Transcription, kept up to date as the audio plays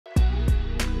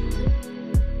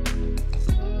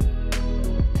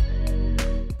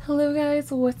Hello guys,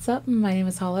 what's up? My name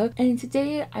is Hollo, and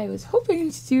today I was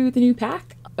hoping to do the new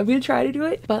pack. I'm gonna try to do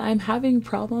it, but I'm having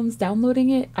problems downloading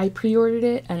it. I pre-ordered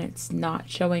it and it's not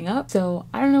showing up, so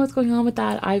I don't know what's going on with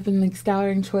that. I've been like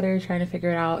scouring Twitter trying to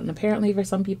figure it out, and apparently for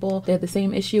some people they had the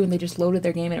same issue and they just loaded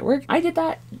their game and it worked. I did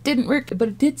that, didn't work, but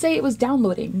it did say it was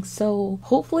downloading, so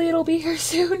hopefully it'll be here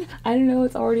soon. I don't know,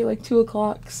 it's already like 2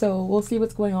 o'clock, so we'll see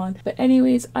what's going on. But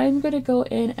anyways, I'm gonna go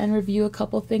in and review a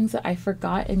couple things that I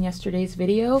forgot in yesterday's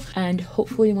video, and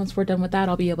hopefully once we're done with that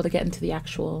I'll be able to get into the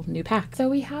actual new pack. So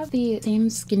we have the same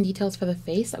skin details for the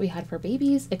face that we had for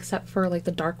babies, except for like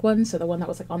the dark one, so the one that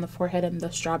was like on the forehead and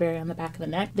the strawberry on the back of the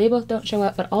neck. They both don't show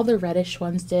up, but all the reddish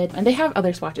ones did, and they have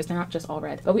other swatches, they're not just all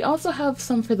red. But we also have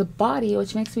some for the body,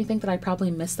 which makes me think that I probably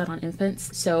missed that on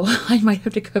infants, so I might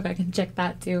have to go back and check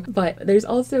that too. But there's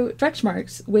also stretch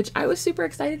marks, which I was super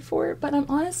excited for, but I'm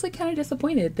honestly kind of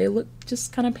disappointed. They look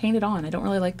just kind of painted on. I don't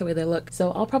really like the way they look,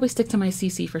 so I'll probably stick to my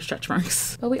CC for stretch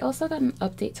marks. But we also got an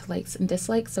update to likes and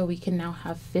dislikes, so we can now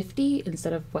have 50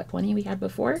 instead of what 20 we had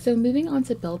before. So moving on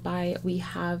to build by, we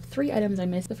have 3 items I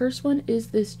missed. The first one is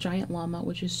this giant llama,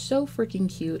 which is so freaking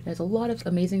cute. It has a lot of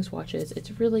amazing swatches. It's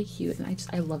really cute and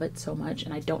I love it so much,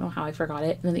 and I don't know how I forgot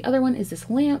it. And then the other one is this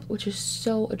lamp, which is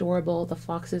so adorable. The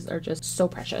foxes are just so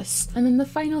precious. And then the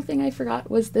final thing I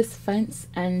forgot was this fence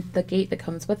and the gate that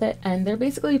comes with it, and they're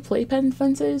basically playpen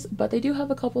fences, but they do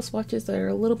have a couple swatches that are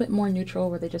a little bit more neutral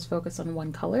where they just focus on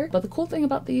one color. But the cool thing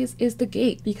about these is the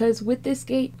gate, because with this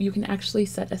gate you can actually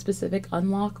set a specific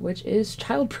unlock, which is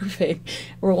child proofing,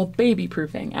 or well, baby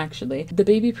proofing actually. The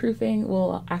baby proofing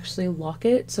will actually lock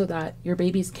it so that your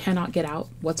babies cannot get out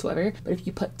whatsoever, but if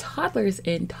you put toddlers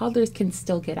in, toddlers can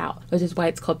still get out, which is why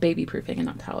it's called baby proofing and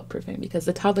not child proofing, because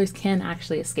the toddlers can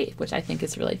actually escape, which I think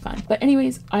is really fun. But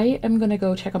anyways, I am gonna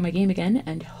go check on my game again,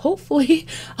 and hopefully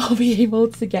I'll be able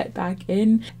to get back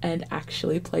in and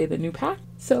actually play the new pack.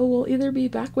 So we'll either be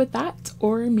back with that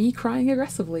or me crying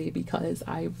aggressively because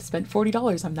I've spent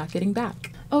 $40 I'm not getting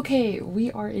back. Okay,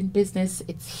 we are in business.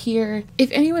 It's here.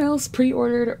 If anyone else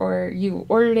pre-ordered or you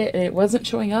ordered it and it wasn't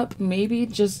showing up, maybe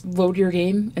just load your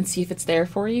game and see if it's there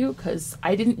for you, because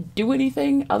I didn't do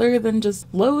anything other than just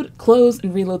load, close,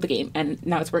 and reload the game, and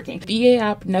now it's working. The EA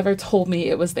app never told me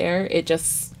it was there. It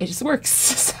just works.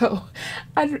 So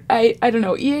I don't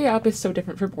know. EA app is so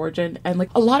different from Origin, and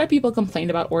like a lot of people complained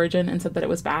about Origin and said that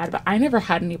it was bad, but I never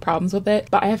had any problems with it.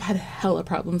 But I have had hella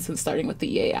problems since starting with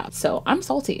the EA app, so I'm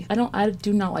salty. I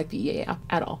do not like the EA app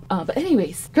at all. But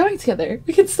anyways, Growing Together,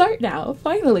 we can start now,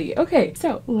 finally. Okay,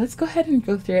 so let's go ahead and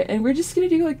go through it, and we're just gonna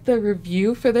do like the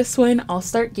review for this one. I'll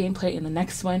start gameplay in the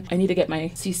next one. I need to get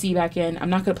my CC back in. I'm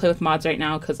not gonna play with mods right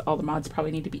now because all the mods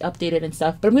probably need to be updated and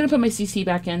stuff, but I'm gonna put my CC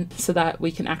back in so that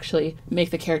we can actually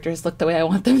make the characters look the way I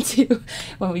want them to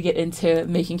when we get into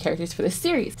making characters for this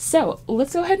series. So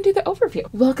let's go ahead and do the overview.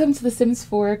 Welcome to The Sims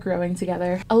 4 Growing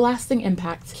Together. A lasting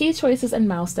impact. Key choices and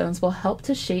milestones will help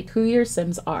to shape who your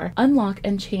Sims are. Unlock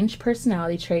and change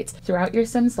personality traits throughout your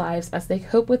Sims' lives as they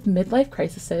cope with midlife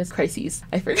crises.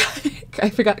 I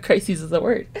forgot crises is a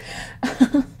word.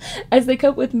 As they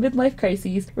cope with midlife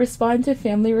crises, respond to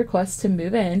family requests to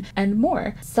move in, and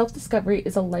more. Self-discovery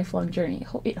is a lifelong journey.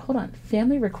 Wait, hold on.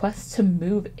 Family requests to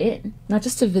move in, not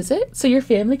just to visit? So your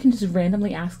family can just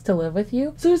randomly ask to live with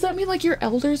you? So does that mean like your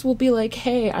elders will be like,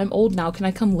 hey, I'm old now, can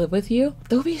I come live with you?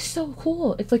 That would be so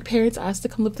cool if like parents ask to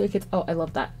come live with their kids. Oh, I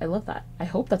love that. I love that. I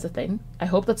hope that's a thing. I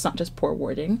hope that's not just poor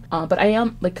wording. But I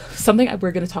am like, something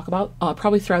we're going to talk about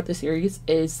probably throughout the series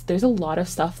is there's a lot of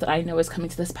stuff that I know is coming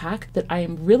to this pack that I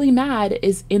am really mad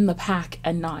is in the pack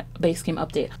and not base game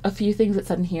update. A few things that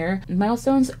said in here: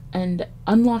 milestones and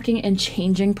unlocking and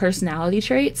changing personality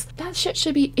traits. That shit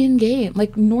should be in game.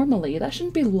 Like normally that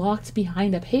shouldn't be locked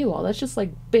behind a paywall. That's just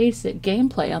like basic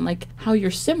gameplay on like how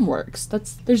your sim works.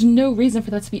 There's no reason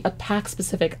for that to be a pack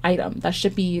specific item. That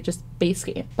should be just base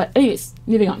game. But anyways,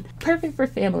 moving on. Perfect for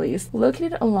families.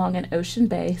 Located along an ocean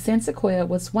bay, San Sequoia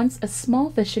was once a small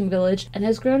fishing village and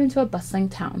has grown into a bustling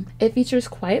town. It features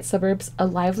quiet suburbs, a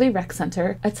lively rec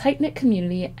center, a tight-knit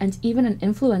community, and even an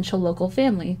influential local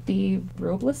family. The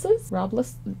Robleses?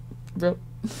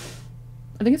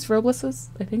 I think it's Robleses,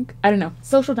 I don't know.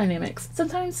 Social dynamics.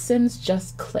 Sometimes Sims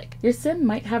just click. Your Sim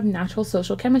might have natural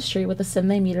social chemistry with a Sim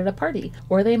they meet at a party,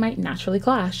 or they might naturally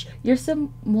clash. Your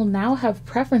Sim will now have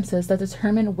preferences that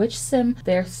determine which Sim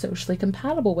they are socially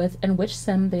compatible with and which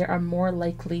Sim they are more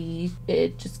likely.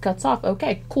 It just cuts off.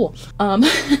 Okay, cool.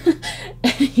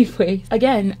 Anyway,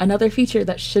 again, another feature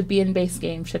that should be in base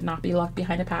game, should not be locked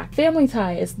behind a pack. Family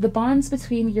ties. The bonds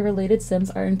between your related Sims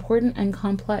are important and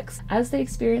complex. As they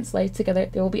experience life together,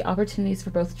 there will be opportunities for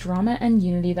both drama and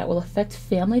unity that will affect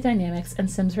family dynamics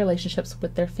and Sims relationships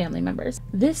with their family members.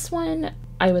 This one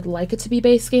I would like it to be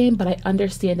base game, but I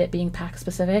understand it being pack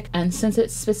specific. And since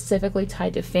it's specifically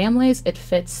tied to families, it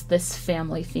fits this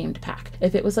family themed pack.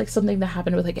 If it was like something that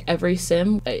happened with like every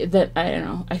sim, that I don't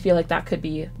know, I feel like that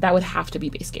would have to be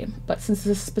base game. But since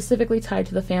this is specifically tied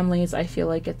to the families, I feel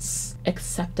like it's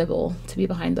acceptable to be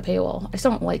behind the paywall. I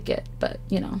still don't like it, but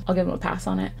you know, I'll give them a pass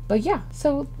on it. But yeah,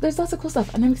 so there's lots of cool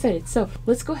stuff and I'm excited. So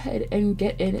let's go ahead and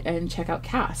get in and check out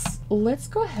CAS. Let's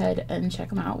go ahead and check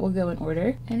them out. We'll go in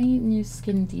order. Any new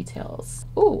skin details?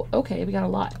 Oh, okay, we got a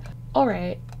lot. All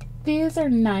right, these are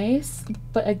nice,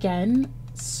 but again,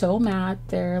 so mad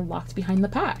they're locked behind the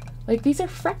pack. Like, these are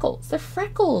freckles. They're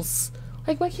freckles.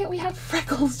 Like, why can't we have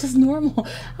freckles just normal?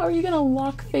 How are you gonna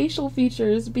lock facial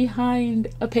features behind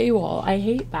a paywall? I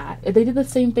hate that. They did the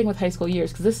same thing with High School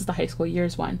Years, because this is the High School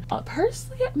Years one.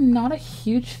 Personally, I'm not a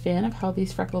huge fan of how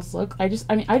these freckles look. I just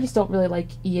don't really like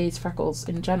EA's freckles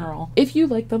in general. If you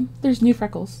like them, there's new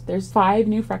freckles. There's 5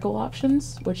 new freckle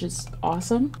options, which is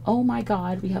awesome. Oh my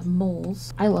god, we have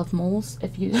moles. I love moles.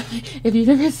 If you've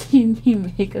never seen me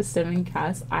make a sim in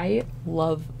CAS, I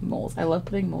love moles. I love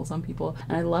putting moles on people,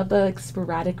 and I love the like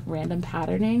sporadic random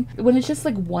patterning. When it's just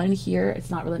like one here,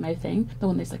 it's not really my thing, but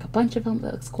when there's like a bunch of them,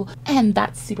 that looks cool, and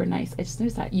that's super nice. I just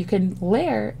noticed that you can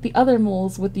layer the other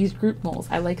moles with these group moles.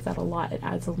 I like that a lot. It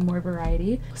adds a little more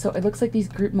variety. So it looks like these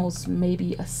group moles may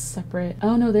be a separate,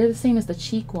 oh no, they're the same as the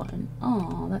cheek one.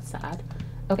 Oh, that's sad.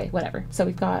 Okay, whatever. So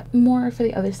we've got more for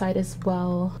the other side as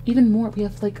well. Even more, we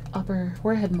have like upper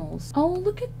forehead moles. Oh,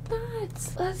 look at that.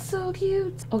 That's so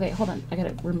cute. Okay, hold on. I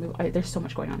gotta remove, there's so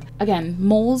much going on. Again,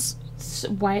 moles.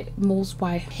 Why moles?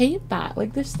 Why? I hate that.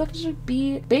 Like, this stuff should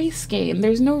be base game.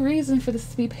 There's no reason for this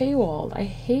to be paywalled. I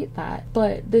hate that.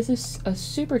 But this is a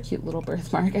super cute little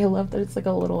birthmark. I love that it's like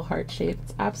a little heart shape.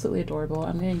 It's absolutely adorable.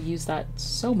 I'm gonna use that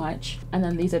so much. And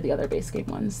then these are the other base game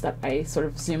ones that I sort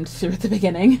of zoomed through at the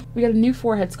beginning. We got a new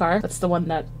forehead scar. That's the one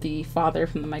that the father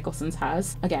from the Michelsons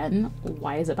has. Again,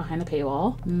 why is it behind the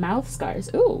paywall? Mouth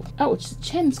scars. Ooh. Oh, it's a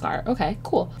chin scar. Okay,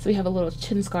 cool. So we have a little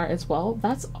chin scar as well.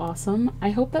 That's awesome. I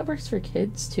hope that works for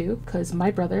kids too, because my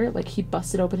brother, like, he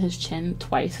busted open his chin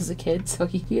twice as a kid, so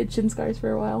he had chin scars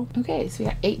for a while. Okay, so we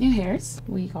got 8 new hairs.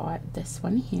 We got this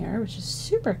one here, which is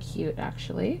super cute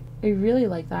actually. I really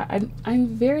like that. I'm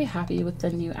very happy with the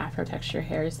new afro texture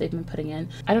hairs they've been putting in.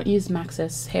 I don't use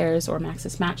Maxis hairs or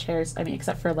Maxis match hairs, I mean,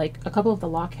 except for like a couple of the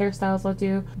lock hairstyles I'll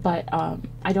do, but I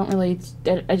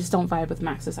just don't vibe with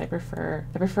Maxis. I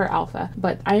prefer alpha,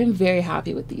 but I am very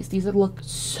happy with these. These look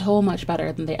so much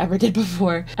better than they ever did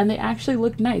before, and they actually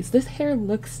look nice. This hair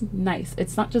looks nice.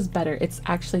 It's not just better, it's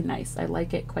actually nice. I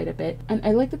like it quite a bit, and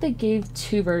I like that they gave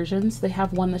 2 versions. They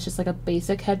have one that's just like a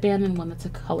basic headband and one that's a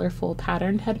colorful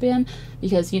patterned headband,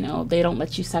 because, you know, they don't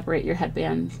let you separate your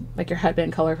headband, like your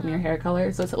headband color from your hair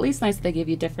color, so it's at least nice that they give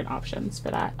you different options for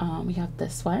that. We have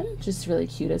this one, which is really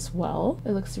cute as well.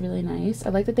 It looks really nice. I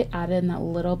like that they added in that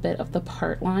little bit of the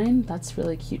part line. That's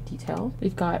really cute detail.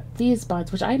 We've got these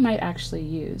buns, which I might actually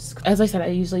use. As I said, I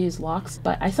usually use locks,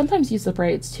 but I sometimes use the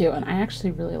braids too, and I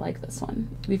actually really like this one.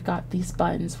 We've got these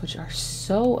buns, which are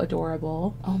so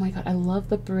adorable. Oh my god, I love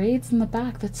the braids in the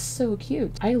back. That's so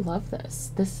cute. I love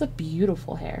this. This is a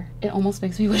beautiful hair. It almost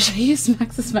makes me wish I used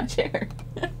Maxis Match hair.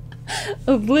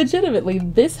 Legitimately,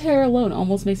 this hair alone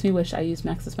almost makes me wish I used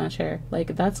Maxis Match hair.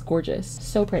 Like, that's gorgeous.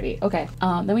 So pretty. Okay,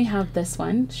 then we have this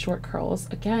one, short curls.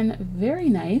 Again, very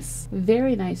nice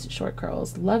short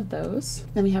curls. Love those.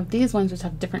 Then we have these ones which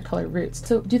have different color roots.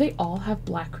 So do they all have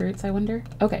black roots, I wonder?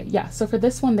 Okay, yeah, so for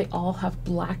this one they all have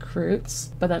black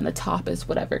roots, but then the top is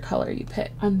whatever color you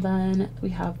pick. And then we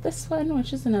have this one,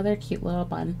 which is another cute little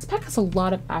bun. This pack has a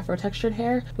lot of afro textured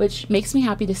hair, which makes me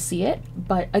happy to see it,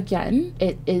 but again,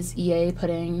 it is EA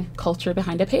putting culture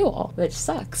behind a paywall, which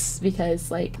sucks,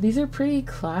 because like, these are pretty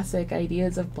classic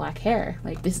ideas of black hair.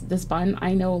 Like this bun,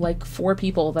 I know like 4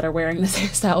 people that are wearing this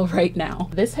hairstyle right now.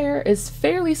 This hair is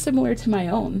fairly similar to my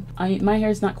own. My hair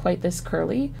is not quite this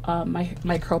curly.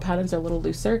 My curl patterns are a little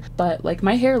looser, but like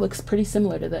my hair looks pretty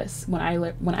similar to this when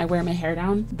I wear my hair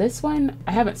down. This one,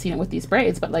 I haven't seen it with these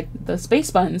braids, but like the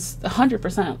space buns,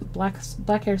 100% black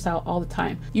hairstyle all the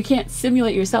time. You can't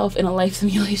simulate yourself in a life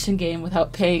simulation game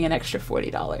without paying an extra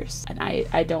 $40, and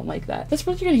I don't like that. That's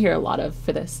what you're gonna hear a lot of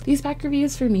for this. These pack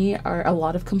reviews for me are a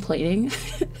lot of complaining,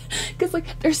 because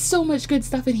like there's so much good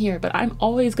stuff in here, but I'm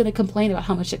always gonna complain about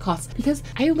how much it costs, because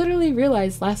I literally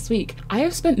realized last week I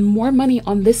have spent more money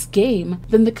on this game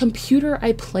than the computer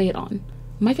I play it on.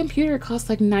 My computer costs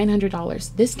like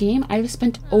 $900. This game I've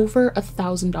spent over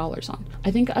 $1,000 on. I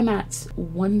think I'm at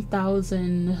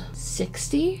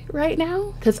 1,060 right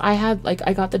now because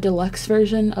I got the deluxe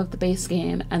version of the base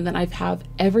game, and then I have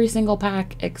every single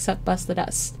pack except Bust the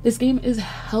Dust. This game is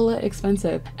hella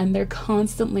expensive, and they're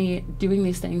constantly doing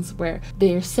these things where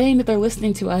they're saying that they're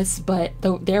listening to us, but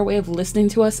their way of listening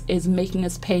to us is making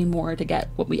us pay more to get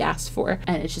what we asked for,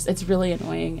 and it's really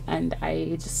annoying, and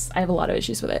I have a lot of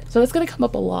issues with it. So that's gonna come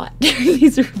up a lot during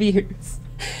these reviews.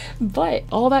 But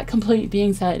all that complaint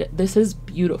being said, this is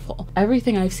beautiful.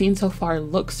 Everything I've seen so far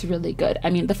looks really good. I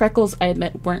mean, the freckles, I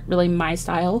admit, weren't really my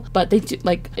style, but they do,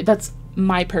 like, that's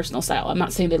my personal style. I'm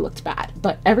not saying they looked bad,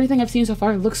 but everything I've seen so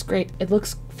far looks great. It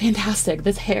looks fantastic.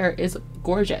 This hair is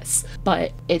gorgeous,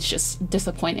 but it's just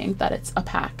disappointing that it's a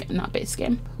pack and not base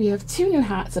game. We have 2 new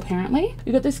hats apparently.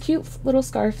 We got this cute little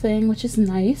scarf thing, which is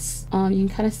nice. You can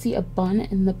kind of see a bun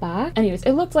in the back. Anyways,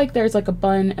 it looks like there's like a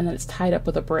bun and then it's tied up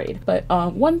with a braid. But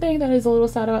one thing that is a little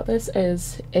sad about this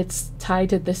is it's tied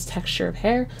to this texture of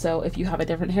hair. So if you have a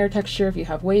different hair texture, if you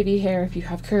have wavy hair, if you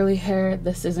have curly hair,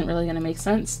 this isn't really going to make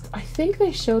sense. I think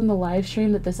they showed in the live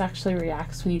stream that this actually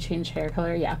reacts when you change hair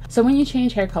color. Yeah, so when you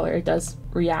change hair color, it does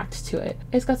react to it.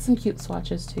 It's got some cute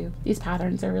swatches too. These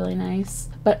patterns are really nice,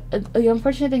 but the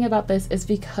unfortunate thing about this is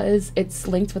because it's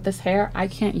linked with this hair, I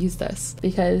can't use this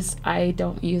because I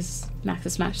don't use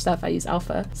Maxis Match stuff. I use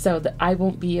Alpha, so that I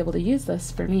won't be able to use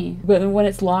this for me. But when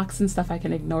it's locks and stuff, I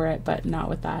can ignore it, but not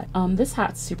with that. This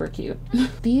hat's super cute.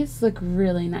 These look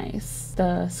really nice,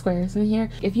 the squares in here.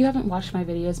 If you haven't watched my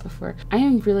videos before, I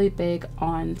am really big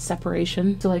on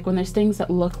separation. So like when there's things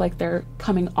that look like they're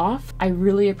coming off, I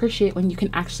really appreciate when you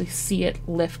can actually see it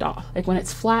lift off. Like when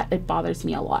it's flat, it bothers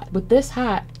me a lot. With this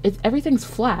hat, everything's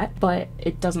flat, but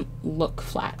it doesn't look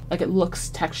flat. Like it looks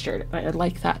textured. I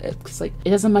like that. It's like it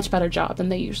does a much better job than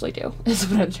they usually do, is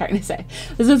what I'm trying to say.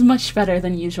 This is much better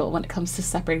than usual when it comes to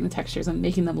separating the textures and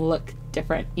making them look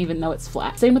different, even though it's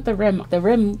flat. Same with the rim. The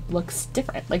rim looks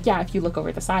different. Like, yeah, if you look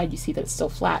over the side, you see that it's still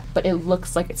flat, but it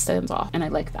looks like it stands off, and I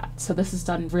like that. So this is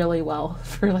done really well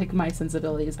for like my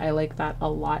sensibilities. I like that a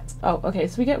lot. Oh, okay,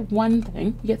 so we get one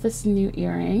thing. We get this new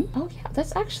earring. Oh yeah,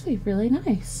 that's actually really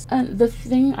nice. And the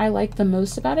thing I like the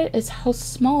most about it is how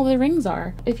small the rings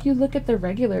are. If you look at the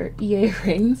regular EA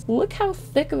rings, look how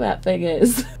thick that thing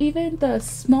is. Even the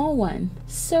small one,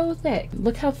 so thick.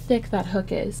 Look how thick that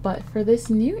hook is. But for this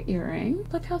new earring,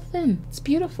 look how thin. It's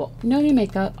beautiful. No new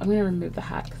makeup. I'm gonna remove the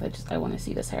hat because I want to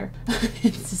see this hair.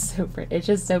 It's just so pretty. It's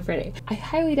just so pretty. I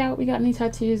highly doubt we got any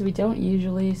tattoos. We don't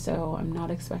usually, so I'm not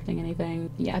expecting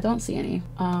anything. Yeah, I don't see any.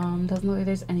 Doesn't look like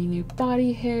there's any new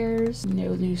body hairs,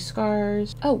 no new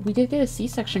scars. Oh, we did get a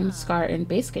C-section scar in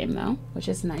base game though, which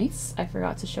is nice. I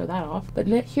forgot to show that off. But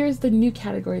here's the new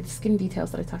category, the skin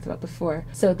details that I talked about before.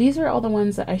 So these are all the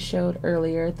ones that I showed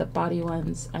earlier, the body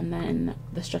ones, and then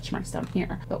the stretch marks down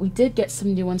here. But we did get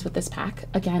some new ones with this pack.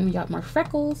 Again, we got more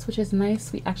freckles, which is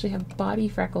nice. We actually have body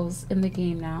freckles in the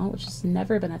game now, which has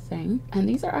never been a thing. And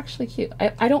these are actually cute.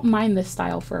 I don't mind this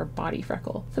style for a body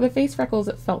freckle. For the face freckles,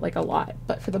 it felt like a lot,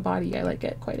 but for the body, I like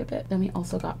it quite a bit. Then we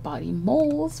also got body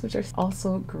moles, which are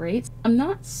also great. I'm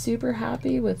not super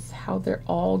happy with how they're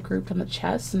all grouped on the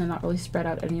chest and they're not really spread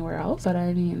out anywhere else, but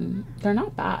I mean, they're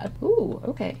not bad. Ooh,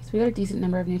 okay. So we got a decent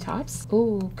number of new tops.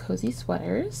 Ooh, cozy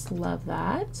sweaters. Love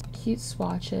that. Cute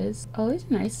swatches. Oh, these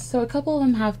are nice. So a couple of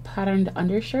them have patterned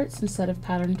undershirts instead of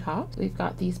patterned tops. We've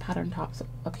got these patterned tops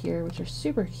up here, which are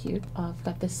super cute. I've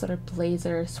got this sort of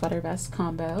blazer sweater vest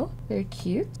combo. Very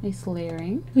cute. Nice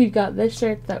layering. We've got this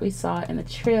shirt that we saw in the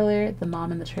trailer. The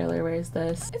mom in the trailer wears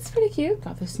this. It's pretty cute.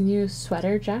 Got this new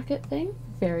sweater jacket thing.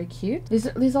 Very cute.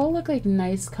 These all look like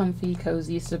nice, comfy,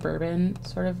 cozy, suburban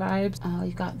sort of vibes.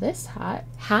 You got this hat.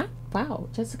 Wow,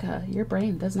 Jessica, your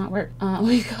brain does not work.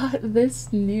 We got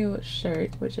this new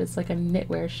shirt, which is like a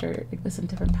knitwear shirt with some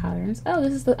different patterns. Oh,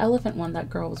 this is the elephant one that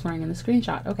girl was wearing in the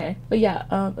screenshot. Okay. But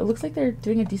yeah, it looks like they're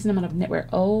doing a decent amount of knitwear.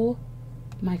 Oh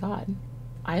my God.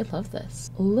 I love this.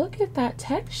 Look at that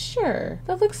texture.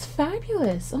 That looks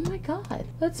fabulous. Oh my God.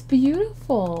 That's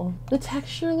beautiful. The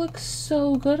texture looks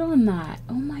so good on that.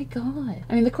 Oh my God.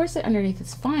 I mean, the corset underneath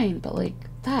is fine, but like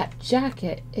that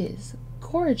jacket is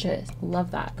gorgeous. Love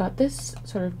that. Got this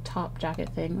sort of top jacket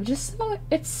thing, which is similar.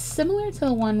 It's similar to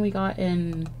the one we got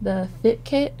in the fit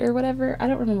kit or whatever. I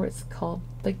don't remember what it's called.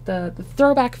 like the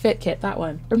throwback fit kit, that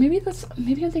one. Or maybe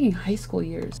I'm thinking high school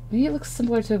years. Maybe it looks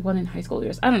similar to one in high school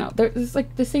years. I don't know. There's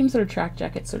like the same sort of track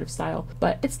jacket sort of style,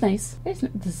 but it's nice.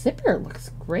 The zipper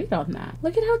looks great on that.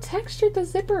 Look at how textured the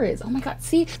zipper is. Oh my god,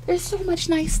 see, there's so much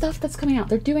nice stuff that's coming out.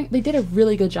 They did a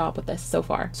really good job with this so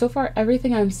far. So far,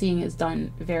 everything I'm seeing is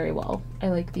done very well. I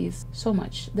like these so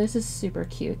much. This is super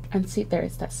cute. And see,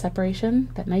 there's that separation,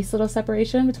 that nice little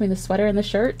separation between the sweater and the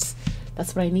shirt.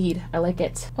 That's what I need. I like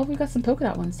it. Oh, we've got some polka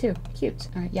dot ones too. Cute.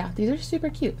 All right, yeah, these are super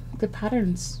cute. The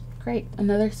patterns, great.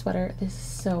 Another sweater. This is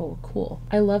so cool.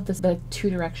 I love this, the two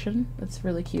direction. That's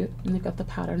really cute. And they've got the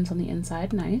patterns on the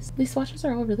inside. Nice. These swatches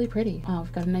are all really pretty. Oh,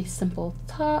 we've got a nice simple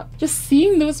top. Just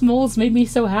seeing those moles made me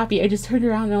so happy. I just turned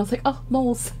around and I was like, oh,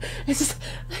 moles. It's just,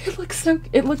 it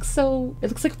looks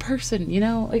like a person, you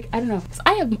know? Like, I don't know.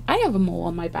 I have a mole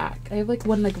on my back. I have like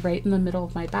one like right in the middle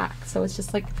of my back. So it's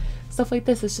just like, stuff like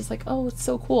this is just like, oh, it's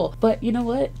so cool. But you know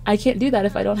what? I can't do that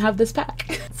if I don't have this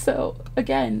pack. So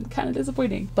again, kind of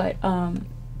disappointing. But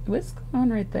what's going on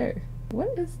right there?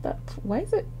 What is that? Why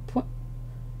is it?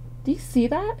 Do you see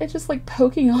that? It's just like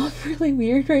poking off really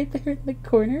weird right there in the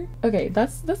corner. Okay,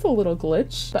 that's a little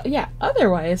glitch. But yeah,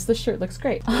 otherwise the shirt looks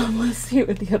great. Let's see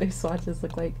what the other swatches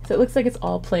look like. So it looks like it's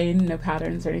all plain, no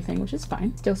patterns or anything, which is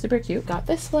fine. Still super cute. Got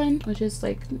this one, which is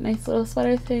like nice little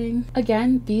sweater thing.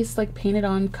 Again, these like painted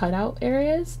on cutout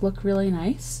areas look really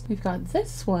nice. We've got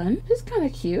this one, which is kind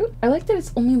of cute. I like that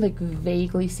it's only like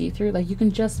vaguely see-through. Like you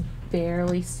can just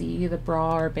barely see the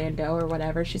bra or bandeau or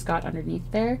whatever she's got underneath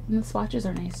there. And the swatches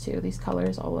are nice too. These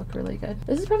colors all look really good.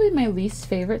 This is probably my least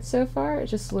favorite so far. It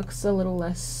just looks a little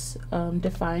less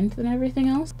defined than everything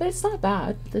else, but it's not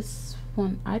bad. This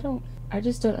one, I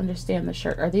just don't understand the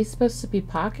shirt. Are these supposed to be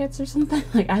pockets or something?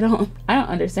 Like, I don't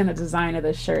understand the design of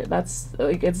this shirt. That's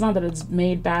like, it's not that it's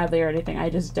made badly or anything. I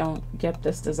just don't get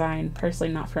this design.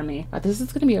 Personally, not for me. But this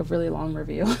is gonna be a really long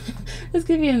review. This is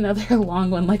gonna be another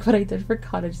long one like what I did for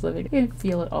cottage living. I can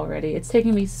feel it already. It's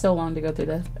taking me so long to go through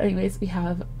this. Anyways, we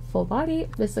have full body.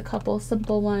 There's a couple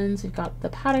simple ones. We've got the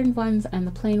patterned ones and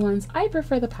the plain ones. I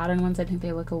prefer the patterned ones. I think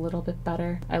they look a little bit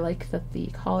better. I like that the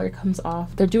collar comes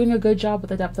off. They're doing a good job with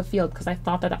the depth of field because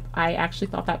I actually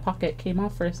thought that pocket came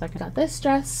off for a second. Got this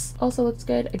dress, also looks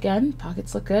good. Again,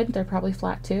 pockets look good. They're probably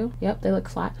flat too. Yep, they look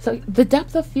flat. So the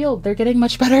depth of field, they're getting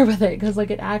much better with it because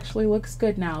like it actually looks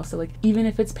good now. So like even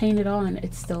if it's painted on,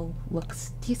 it still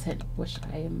looks decent, which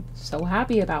I am so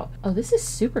happy about. Oh, this is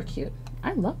super cute.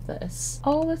 I love this.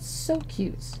 Oh, that's so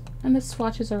cute. And the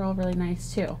swatches are all really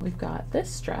nice too. We've got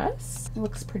this dress. It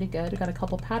looks pretty good. We've got a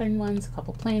couple patterned ones, a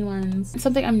couple plain ones. And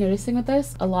something I'm noticing with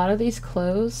this, a lot of these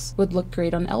clothes would look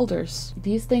great on elders.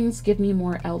 These things give me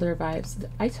more elder vibes.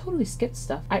 I totally skipped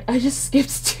stuff. I just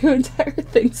skipped two entire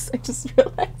things. I just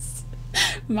realized.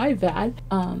 My bad.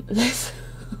 This,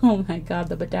 oh my god,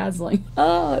 the bedazzling.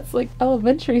 Oh, it's like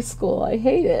elementary school. I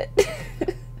hate it.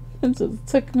 It just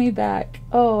took me back.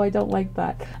 Oh, I don't like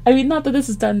that. I mean, not that this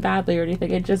is done badly or anything.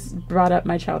 It just brought up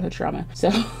my childhood trauma. So,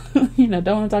 you know,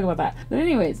 don't want to talk about that. But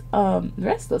anyways, the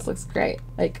rest of this looks great.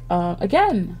 Like,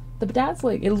 again, the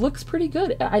bedazzling, it looks pretty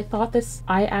good. I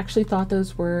actually thought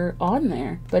those were on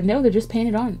there, but no, they're just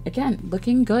painted on. Again,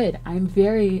 looking good. I'm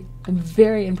very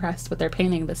impressed with their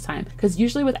painting this time, because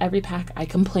usually with every pack I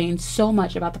complain so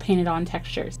much about the painted on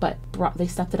textures, but they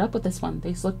stepped it up with this one.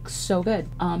 These look so good.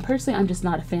 Personally, I'm just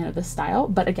not a fan of this style,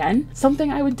 but again,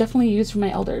 something I would definitely use for my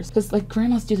elders, because like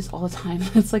grandmas do this all the time.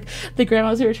 It's like the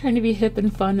grandmas who are trying to be hip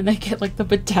and fun and they get like the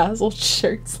bedazzled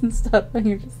shirts and stuff, and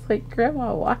you're just like,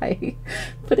 grandma, why?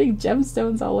 Putting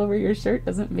gemstones all over your shirt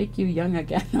doesn't make you young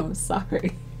again. I'm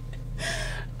sorry.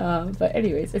 But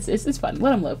anyways, it's fun.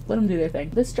 Let them live. Let them do their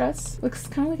thing. This dress looks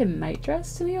kind of like a night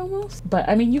dress to me almost. But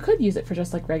I mean, you could use it for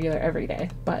just like regular everyday,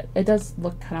 but it does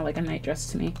look kind of like a night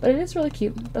dress to me. But it is really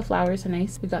cute. The flowers are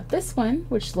nice. We got this one,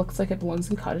 which looks like it belongs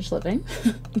in cottage living,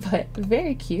 but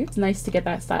very cute. It's nice to get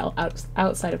that style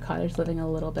outside of cottage living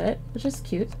a little bit, which is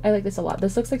cute. I like this a lot.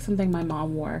 This looks like something my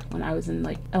mom wore when I was in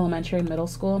like elementary and middle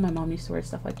school. My mom used to wear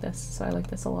stuff like this, so I like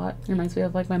this a lot. It reminds me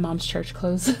of like my mom's church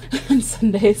clothes on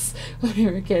Sundays when we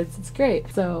were kids. It's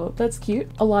great. So that's cute.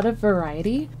 A lot of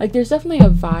variety. Like there's definitely a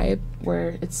vibe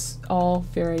where it's all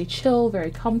very chill,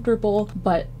 very comfortable,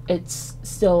 but it's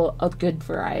still a good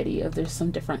variety of, there's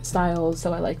some different styles,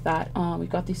 so I like that. We've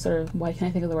got these sort of, why can't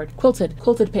I think of the word, quilted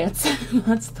pants.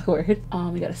 That's the word.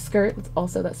 We got a skirt. It's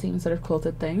also that same sort of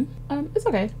quilted thing. It's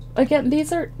okay. Again,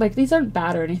 these aren't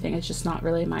bad or anything. It's just not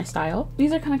really my style.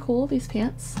 These are kind of cool, these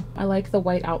pants. I like the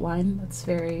white outline. That's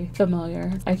very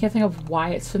familiar. I can't think of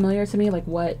why it's familiar to me, like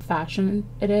what fashion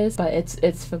it is, but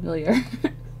it's familiar.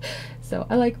 So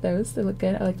I like those. They look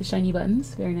good. I like the shiny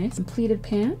buttons. Very nice. Some pleated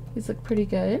pant. These look pretty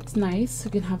good. It's nice.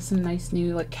 We can have some nice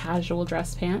new like casual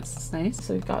dress pants. It's nice.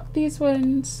 So we've got these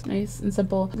ones. Nice and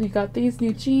simple. We've got these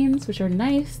new jeans, which are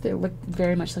nice. They look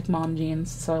very much like mom jeans,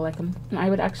 so I like them. And I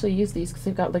would actually use these because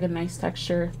they've got like a nice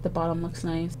texture. The bottom looks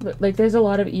nice. But, like there's a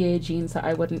lot of EA jeans that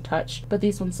I wouldn't touch, but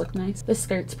these ones look nice. The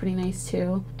skirt's pretty nice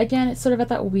too. Again, it's sort of at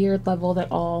that weird level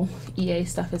that all EA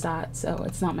stuff is at, so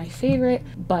it's not my favorite,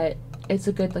 but it's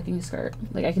a good looking skirt.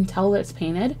 Like I can tell that it's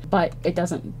painted, but it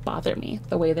doesn't bother me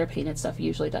the way their painted stuff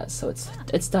usually does. So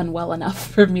it's done well enough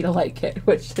for me to like it,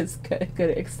 which is good.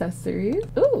 Good accessories.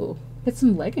 Ooh. Get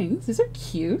some leggings. These are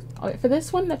cute. Okay, for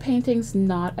this one, the painting's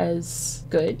not as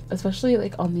good, especially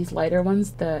like on these lighter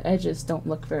ones. The edges don't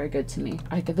look very good to me.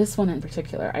 This one in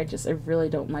particular, I really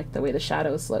don't like the way the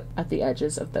shadows look at the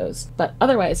edges of those. But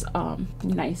otherwise,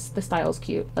 nice. The style's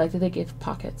cute. I like that they give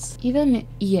pockets. Even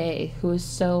EA, who is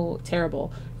so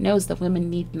terrible, knows that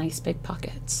women need nice big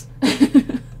pockets.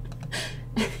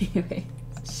 Anyway.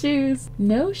 Shoes.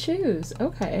 No shoes.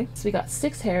 Okay. So we got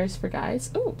 6 hairs for guys.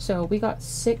 Oh, so we got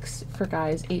 6 for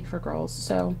guys, 8 for girls.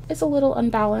 So it's a little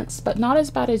unbalanced, but not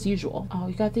as bad as usual. Oh,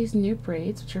 we got these new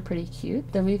braids, which are pretty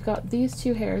cute. Then we've got these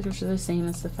 2 hairs, which are the same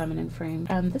as the feminine frame.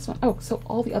 And this one. Oh, so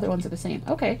all the other ones are the same.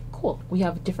 Okay, cool. We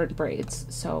have different braids.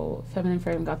 So feminine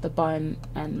frame got the bun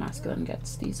and masculine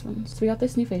gets these ones. So we got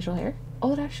this new facial hair.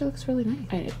 Oh, it actually looks really nice.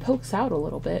 I mean, it pokes out a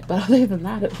little bit, but other than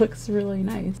that, it looks really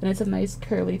nice. And it's a nice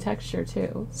curly texture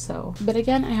too, so. But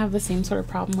again, I have the same sort of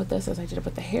problem with this as I did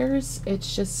with the hairs.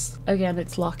 It's just, again,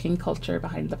 it's locking culture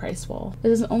behind the price wall.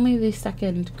 This is only the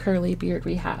 2nd curly beard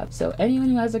we have. So anyone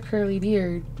who has a curly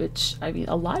beard, which, I mean,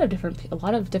 a lot of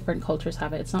different cultures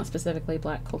have it. It's not specifically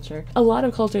Black culture. A lot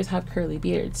of cultures have curly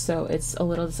beards, so it's a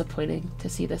little disappointing to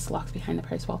see this locked behind the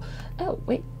price wall. Oh,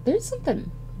 wait, there's something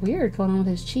weird going on with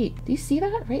his cheek. Do you see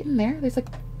that right in there? There's like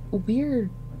a weird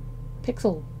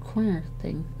pixel corner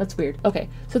thing. That's weird. Okay,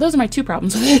 so those are my 2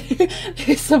 problems with it.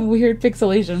 There's some weird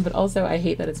pixelation, but also I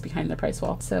hate that it's behind the price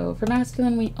wall. So for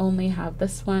masculine, we only have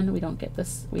this one. We don't get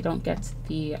this. We don't get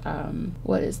the,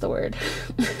 what is the word?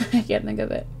 I can't think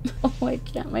of it. Oh, why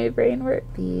can't my brain work?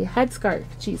 The headscarf.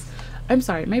 Jeez. I'm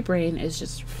sorry, my brain is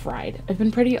just fried. I've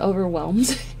been pretty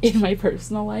overwhelmed in my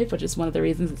personal life, which is one of the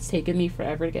reasons it's taken me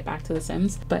forever to get back to The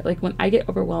Sims. But like when I get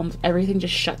overwhelmed, everything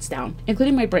just shuts down,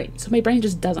 including my brain. So my brain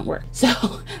just doesn't work.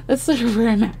 So that's sort of where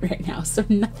I'm at right now. So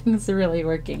nothing's really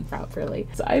working properly.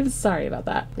 So I'm sorry about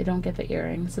that. They don't get the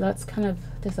earring. So that's kind of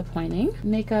disappointing.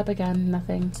 Makeup, again,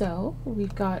 nothing. So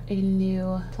we've got a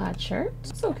new plaid shirt.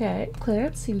 It's okay.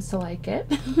 Clarence seems to like it.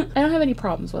 I don't have any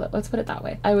problems with it. Let's put it that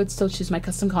way. I would still choose my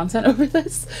custom content over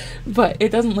this, but it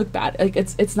doesn't look bad. Like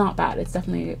it's not bad. It's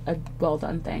definitely a well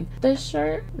done thing. This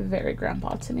shirt, very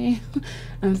grandpa to me.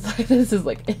 I'm sorry, this is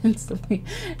like instantly,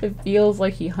 it feels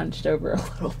like he hunched over a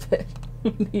little bit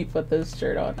when he put this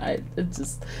shirt on.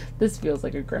 This feels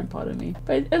like a grandpa to me,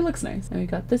 but it looks nice. And we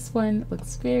got this one. It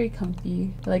looks very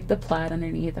comfy. I like the plaid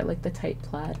underneath. I like the tight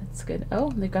plaid. It's good. Oh,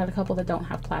 and they've got a couple that don't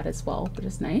have plaid as well, which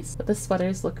is nice. But the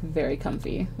sweaters look very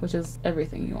comfy, which is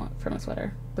everything you want from a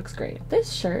sweater. Looks great.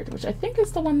 This shirt, which I think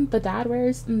is the one the dad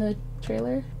wears in the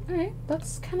trailer. All right,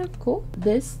 that's kind of cool.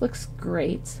 This looks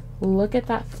great. Look at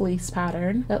that fleece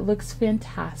pattern. That looks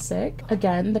fantastic.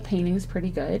 Again, the painting's pretty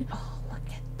good.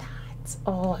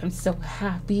 Oh, I'm so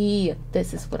happy.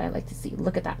 This is what I like to see.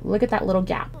 Look at that. Look at that little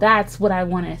gap. That's what I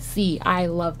want to see. I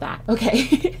love that.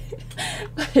 Okay.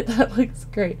 But that looks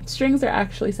great. Strings are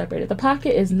actually separated. The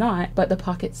pocket is not, but the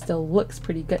pocket still looks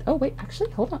pretty good. Oh, wait,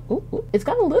 actually, hold on. Ooh. It's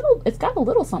got a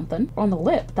little something on the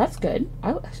lip. That's good.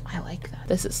 I like that.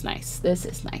 This is nice. This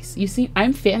is nice. You see,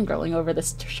 I'm fangirling over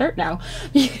this shirt now.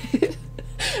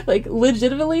 Like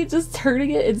legitimately just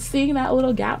turning it and seeing that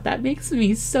little gap, that makes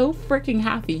me so freaking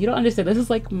happy. You don't understand. This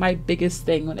is like my biggest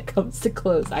thing when it comes to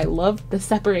clothes. I love the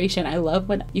separation. I love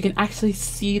when you can actually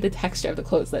see the texture of the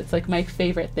clothes. That's like my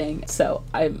favorite thing. So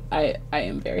I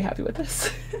am very happy with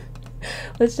this.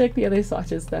 Let's check the other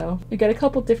swatches though. We got a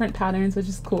couple different patterns, which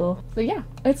is cool. But yeah,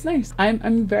 it's nice.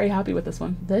 I'm very happy with this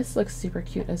one. This looks super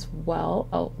cute as well.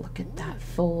 Oh, look at that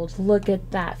fold. Look at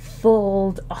that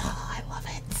fold. Oh, I love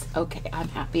it. Okay, I'm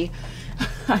happy.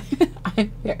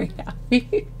 I'm very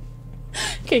happy.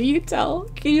 Can you tell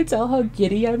how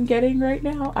giddy I'm getting right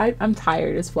now? I'm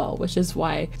tired as well, which is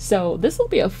why. So this will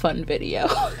be a fun video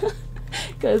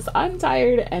because I'm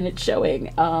tired and it's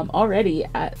showing already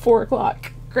at 4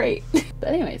 o'clock. Great. But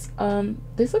anyways,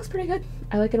 this looks pretty good.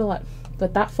 I like it a lot.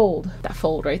 But that fold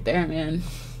right there, man,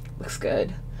 looks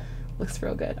good. Looks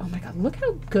real good. Oh my god, look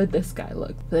how good this guy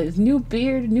looks. His new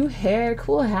beard, new hair,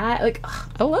 cool hat. Like,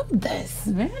 ugh, I love this,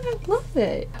 man. I love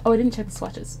it. Oh, I didn't check the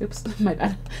swatches. Oops, my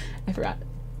bad. I forgot.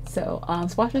 So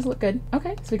swatches look good.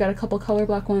 Okay, so we got a couple color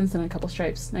block ones and a couple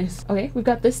stripes. Nice. Okay, we've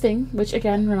got this thing, which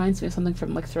again reminds me of something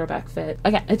from like Throwback Fit.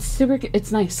 Again, it's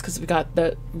nice because we got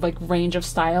the like range of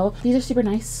style. These are super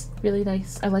nice, really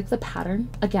nice. I like the pattern.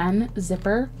 Again,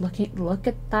 zipper. Look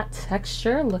at that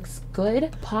texture. Looks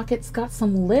good. Pockets got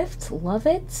some lift. Love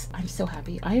it. I'm so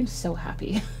happy. I am so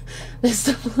happy. This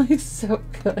stuff looks so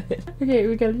good. Okay,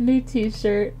 we got a new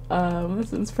t-shirt.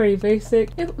 This one's pretty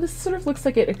basic. This sort of looks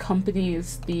like it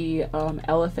accompanies the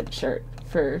elephant shirt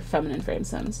for feminine frame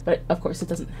Sims, but of course it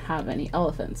doesn't have any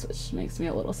elephants, which makes me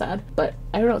a little sad. But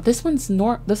I don't know, this one's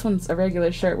a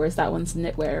regular shirt, whereas that one's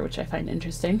knitwear, which I find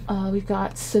interesting. We've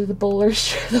got the bowler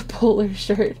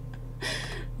shirt.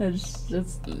 It's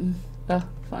just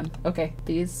fun. Okay,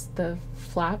 the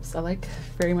flaps I like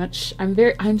very much.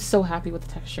 I'm so happy with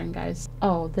the texturing, guys.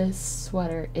 Oh, this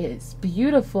sweater is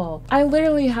beautiful. I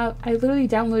literally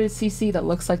downloaded CC that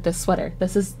looks like this sweater.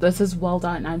 This is well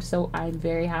done. I'm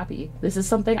very happy. This is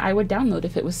something I would download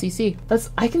if it was CC.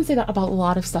 I can say that about a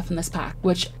lot of stuff in this pack,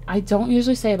 which I don't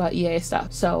usually say about EA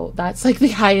stuff. So that's like the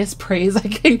highest praise I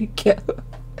can give.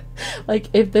 Like,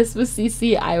 if this was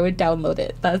CC, I would download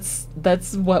it.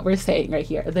 That's what we're saying right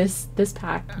here. This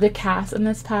pack, the CAS in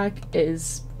this pack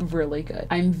is really good.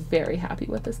 I'm very happy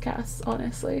with this CAS,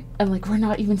 honestly. And like, we're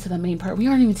not even to the main part. We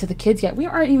aren't even to the kids yet. We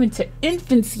aren't even to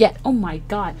infants yet. Oh my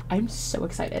god. I'm so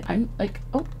excited. I'm like,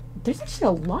 oh, there's actually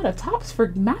a lot of tops for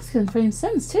masculine frame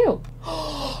Sims too.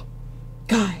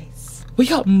 Guys, we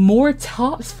got more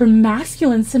tops for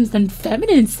masculine Sims than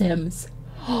feminine Sims.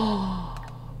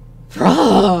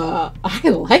 Bruh, I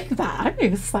like that. I'm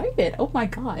excited. Oh my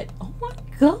god. Oh my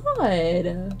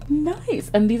god.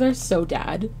 Nice. And these are so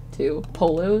dad too.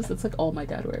 Polos. That's like all my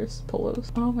dad wears.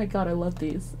 Polos. Oh my god, I love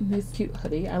these. And this cute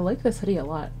hoodie. I like this hoodie a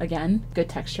lot. Again, good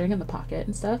texturing in the pocket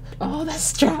and stuff. Oh, that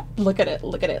strap. Look at it.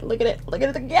 Look at it. Look at it. Look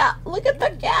at the gap. Look at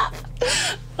the gap.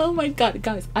 Oh my god,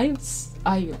 guys.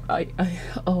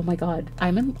 Oh my god.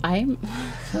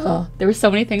 There were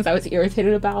so many things I was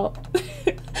irritated about.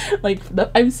 Like,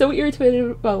 I'm so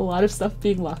irritated about a lot of stuff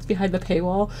being locked behind the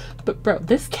paywall, but bro,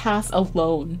 this CAS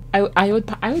alone, I would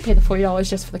pay the $40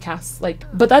 just for the CAS. Like,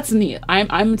 but that's me.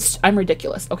 I'm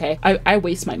ridiculous. Okay, I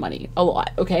waste my money a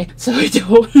lot. Okay, so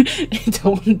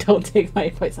don't take my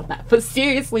advice on that. But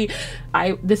seriously,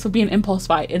 this would be an impulse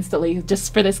buy instantly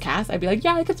just for this CAS. I'd be like,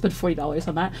 yeah, I could spend $40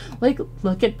 on that. Like,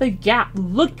 look at the gap.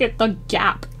 Look at the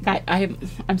gap.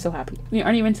 I'm so happy. We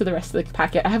aren't even to the rest of the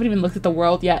packet. I haven't even looked at the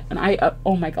world yet, and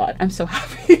oh my god, I'm so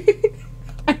happy.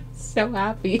 I'm so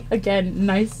happy. Again,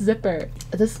 nice zipper.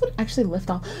 This one actually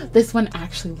lifts off. This one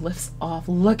actually lifts off.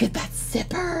 Look at that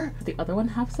zipper. Does the other one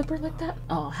have zipper like that?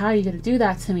 Oh, how are you gonna do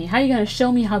that to me? How are you gonna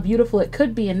show me how beautiful it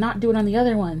could be and not do it on the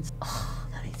other ones? Oh,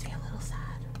 that makes me a little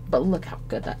sad. But look how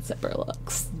good that zipper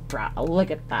looks. Bruh,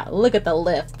 look at that. Look at the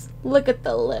lift. Look at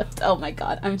the lift. Oh my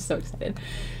god, I'm so excited.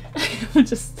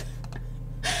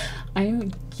 I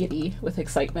am giddy with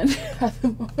excitement at the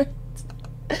moment.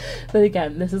 But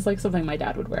again, this is like something my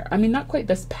dad would wear. I mean, not quite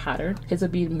this pattern. His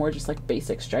would be more just like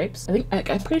basic stripes.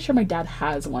 I'm pretty sure my dad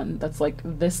has one that's like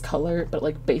this color, but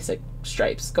like basic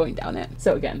stripes going down it.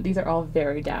 So again, these are all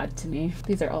very dad to me.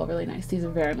 These are all really nice. These are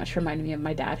very much reminding me of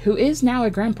my dad, who is now a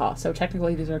grandpa. So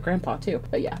technically these are a grandpa too.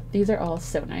 But yeah, these are all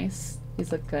so nice.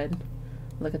 These look good.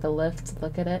 Look at the lift.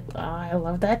 Look at it. Oh, I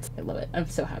love that. I love it. I'm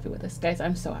so happy with this, guys.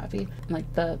 I'm so happy. And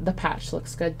like the patch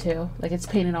looks good too. Like, it's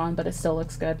painted on, but it still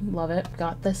looks good. Love it.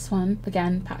 Got this one.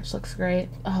 Again, patch looks great.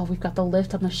 Oh, we've got the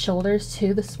lift on the shoulders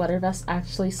too. The sweater vest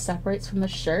actually separates from the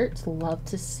shirt. Love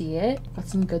to see it. Got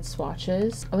some good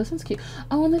swatches. Oh, this one's cute.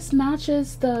 Oh, and this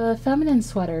matches the feminine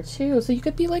sweater too. So you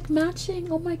could be like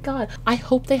matching. Oh my god. I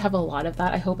hope they have a lot of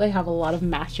that. I hope they have a lot of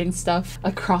matching stuff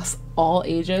across all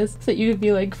ages, so you could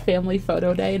be like family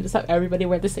photo day and just have everybody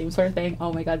wear the same sort of thing.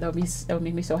 Oh my god, that would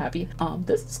make me so happy.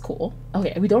 This is cool.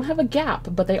 Okay, we don't have a gap,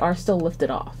 but they are still lifted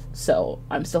off, so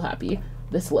I'm still happy.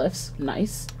 This lifts.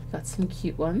 Nice. Got some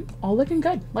cute ones. All looking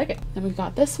good. Like it. Then we've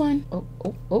got this one. Oh,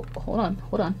 hold on.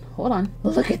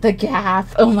 Look at the gap.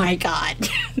 Oh my god.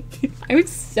 I'm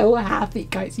so happy,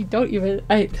 guys. You don't even...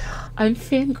 I'm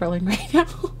fangirling right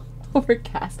now. Over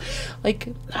CAS. Like,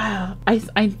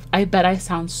 I bet I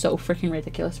sound so freaking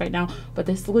ridiculous right now, but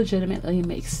this legitimately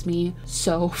makes me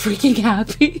so freaking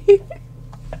happy.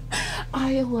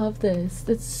 I love this.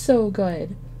 It's so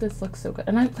good. This looks so good.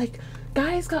 And I'm like,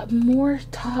 guys got more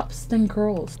tops than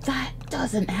girls. That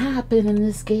doesn't happen in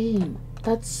this game.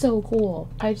 That's so cool.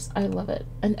 I love it.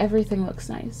 And everything looks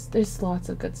nice. There's lots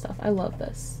of good stuff. I love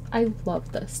this. I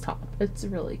love this top. It's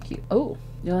really cute. Oh,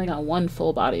 you only got one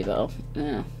full body though.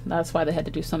 Yeah, that's why they had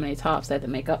to do so many tops. They had to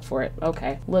make up for it.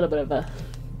 Okay, a little bit of a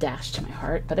dash to my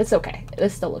heart, but it's okay.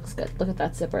 This still looks good. Look at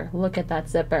that zipper. Look at that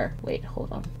zipper. Wait,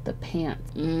 hold on. The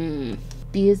pants.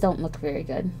 These don't look very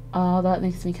good. Oh, that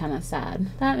makes me kind of sad.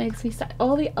 That makes me sad.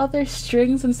 All the other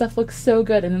strings and stuff look so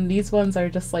good, and then these ones are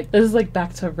just like, this is like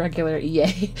back to regular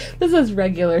EA. This is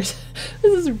regular. This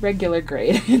is regular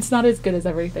grade. It's not as good as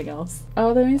everything else.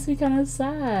 Oh, that makes me kind of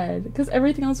sad, because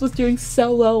everything else was doing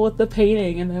so well with the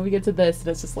painting, and then we get to this, and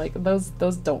it's just like, those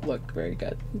don't look very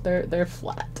good. They're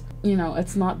flat. You know,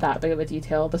 it's not that big of a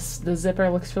detail. The zipper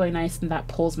looks really nice, and that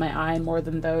pulls my eye more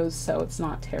than those, so it's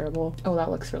not terrible. Oh, that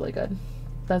looks really good.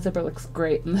 That zipper looks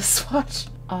great in this swatch.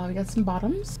 We got some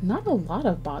bottoms. Not a lot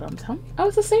of bottoms, huh? Oh,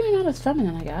 it's the same amount as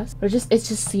feminine, I guess. But it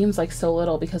just seems like so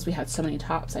little because we had so many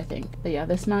tops, I think. But yeah,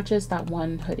 this matches that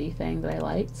one hoodie thing that I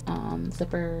liked.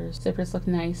 Zippers look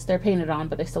nice. They're painted on,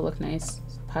 but they still look nice.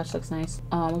 Patch looks nice.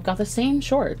 We've got the same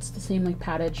shorts, the same like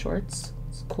padded shorts.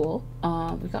 It's cool.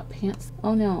 We got pants.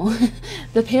 Oh no.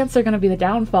 The pants are gonna be the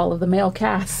downfall of the male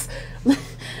CAS.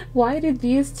 Why did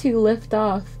these two lift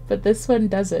off, but this one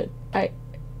doesn't?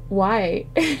 Why?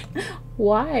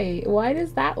 Why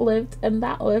does that lift and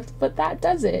that lift, but that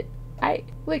doesn't?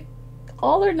 Like,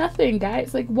 all or nothing,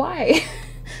 guys. Like, why?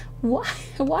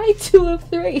 Why 2 of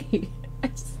 3?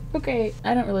 Okay,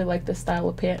 I don't really like this style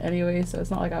of pant anyway, so it's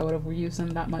not like I would have used them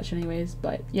that much anyways,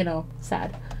 but, you know,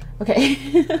 sad. Okay,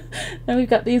 then we've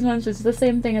got these ones, which is the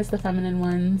same thing as the feminine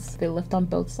ones. They lift on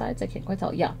both sides. I can't quite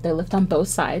tell. Yeah, they lift on both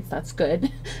sides. That's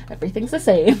good. Everything's the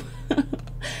same.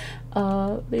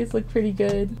 These look pretty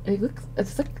good.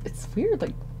 It's weird,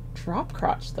 like drop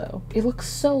crotch though. It looks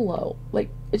so low. Like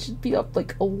it should be up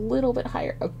like a little bit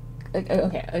higher.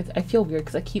 Okay, I feel weird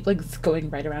because I keep like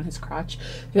going right around his crotch,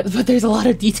 but there's a lot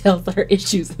of details that are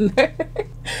issues in there.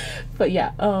 But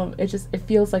yeah, it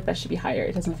feels like that should be higher.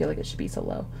 It doesn't feel like it should be so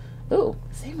low. Oh,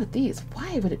 same with these.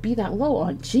 Why would it be that low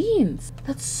on jeans?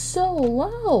 That's so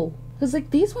low. Because,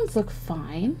 like, these ones look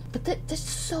fine, but they're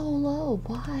so low.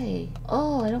 Why?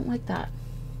 Oh, I don't like that.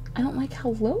 I don't like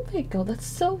how low they go. That's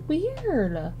so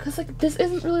weird. Because, like, this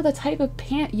isn't really the type of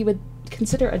pant you would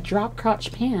consider a drop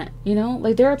crotch pant, you know?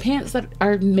 Like, there are pants that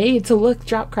are made to look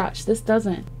drop crotch. This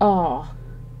doesn't. Oh,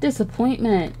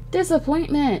 disappointment.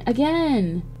 Disappointment.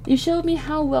 Again. You showed me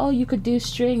how well you could do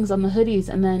strings on the hoodies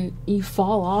and then you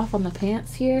fall off on the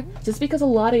pants here. Just because a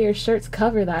lot of your shirts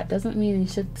cover that doesn't mean you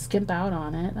should skimp out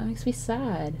on it. That makes me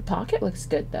sad. The pocket looks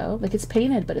good though. Like it's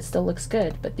painted, but it still looks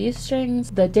good. But these strings,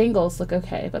 the dangles look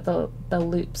okay, but the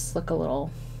loops look a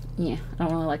little, yeah, I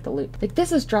don't really like the loop. Like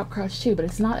this is drop crotch too, but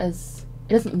it's not as,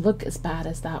 it doesn't look as bad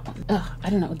as that one. Ugh, I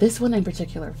don't know. This one in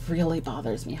particular really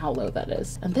bothers me how low that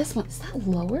is. And this one, is that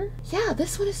lower? Yeah,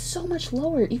 this one is so much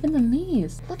lower even than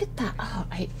these. Look at that.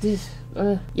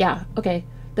 Oh, yeah, okay.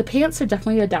 The pants are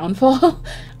definitely a downfall.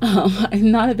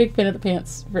 I'm not a big fan of the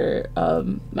pants for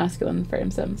masculine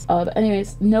frame sims. But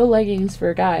anyways, no leggings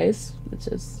for guys, which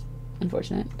is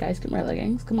unfortunate. Guys can wear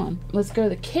leggings. Come on. Let's go to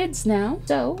the kids now.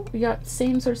 So we got the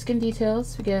same sort of skin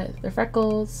details. We get the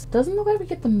freckles. Doesn't look like we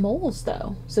get the moles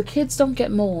though. So kids don't get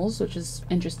moles, which is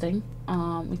interesting.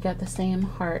 We got the same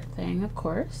heart thing, of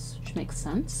course, which makes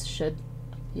sense. Should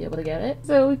be able to get it.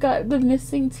 So we got the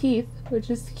missing teeth, which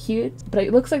is cute. But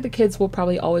it looks like the kids will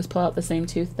probably always pull out the same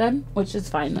tooth then, which is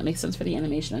fine. That makes sense for the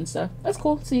animation and stuff. That's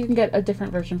cool. So you can get a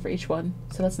different version for each one.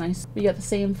 So that's nice. We got the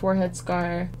same forehead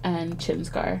scar and chin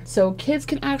scar. So kids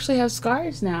can actually have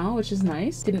scars now, which is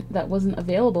nice. That wasn't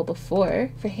available before.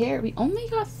 For hair, we only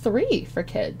got 3 for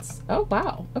kids. Oh,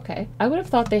 wow. Okay. I would have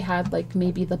thought they had like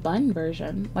maybe the bun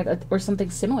version, like or something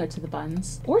similar to the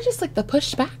buns, or just like the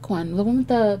pushed back one, the one with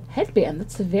the headband.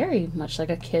 That's very much like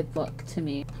a kid look to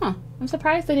me. Huh. I'm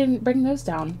surprised they didn't bring those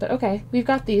down, but okay. We've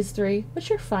got these 3,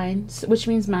 which are fine, which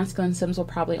means masculine sims will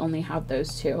probably only have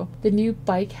those 2. The new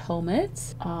bike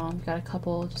helmets, got a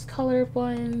couple just colored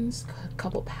ones, a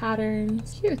couple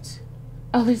patterns. Cute.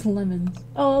 Oh, there's lemons.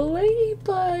 Oh,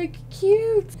 ladybug,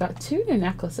 cute. Got 2 new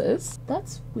necklaces.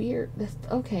 That's weird.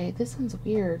 Okay, this one's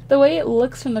weird. The way it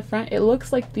looks from the front, it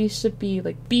looks like these should be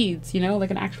like beads, you know,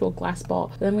 like an actual glass ball.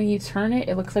 But then when you turn it,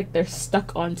 it looks like they're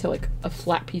stuck onto like a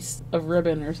flat piece of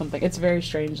ribbon or something. It's very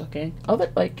strange looking.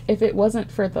 Like if it wasn't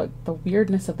for the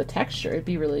weirdness of the texture, it'd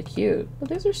be really cute. But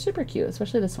these are super cute,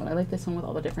 especially this one. I like this one with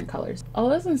all the different colors. Oh,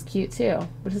 this one's cute too.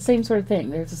 But it's the same sort of thing.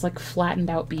 There's just like flattened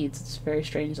out beads. It's very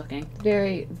strange looking.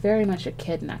 Very much a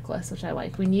kid necklace, which I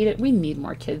like. We need it. We need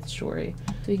more kids jewelry.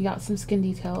 So we got some skin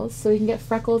details. So we can get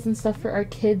freckles and stuff for our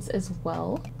kids as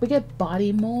well. We get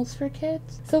body moles for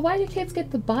kids. So why do kids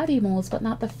get the body moles but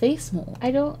not the face mole?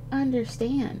 I don't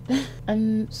understand.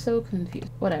 I'm so confused.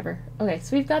 Whatever. Okay,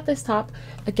 so we've got this top.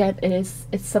 Again, it's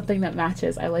something that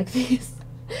matches. I like these.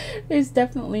 There's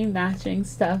definitely matching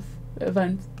stuff.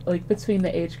 like between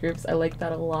the age groups. I like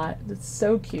that a lot. It's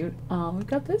so cute. We've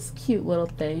got this cute little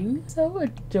thing. So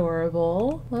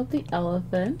adorable. Love the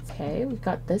elephant. Okay, we've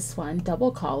got this one.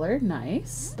 Double collar.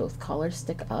 Nice. Both collars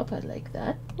stick up. I like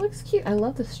that. Looks cute. I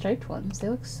love the striped ones. They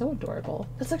look so adorable.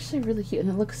 That's actually really cute, and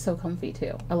it looks so comfy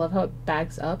too. I love how it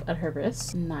bags up at her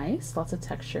wrist. Nice. Lots of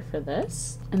texture for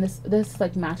this. And this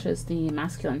like matches the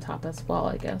masculine top as well,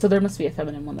 I guess. So there must be a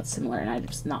feminine one that's similar, and I'm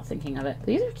just not thinking of it.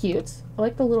 These are cute. I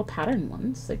like the little pattern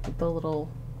ones, like the little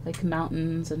like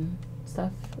mountains and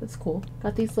stuff. It's cool.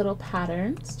 Got these little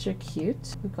patterns, which are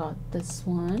cute. We've got this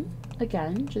one.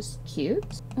 Again, just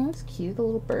cute. Oh, it's cute, the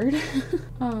little bird.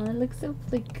 Oh, it looks so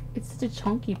like it's such a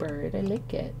chunky bird. I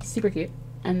like it. Super cute.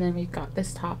 And then we've got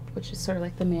this top, which is sort of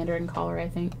like the Mandarin collar, I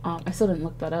think. I still didn't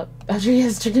look that up after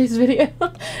yesterday's video.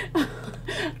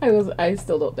 I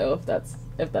still don't know if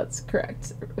that's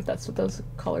correct, if that's what those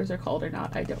collars are called or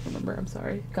not. I don't remember. I'm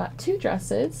sorry. Got two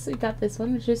dresses. We got this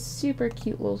one, which is super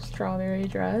cute little strawberry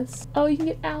dress. Oh, you can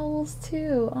get owls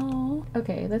too. Oh,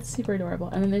 okay, that's super adorable.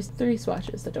 And then there's 3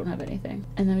 swatches that don't have anything.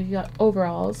 And then we've got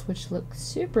overalls, which look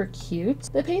super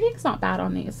cute. The painting's not bad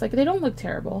on these. Like, they don't look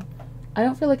terrible. I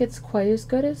don't feel like it's quite as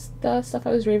good as the stuff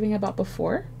I was raving about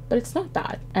before, but it's not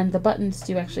bad. And the buttons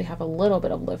do actually have a little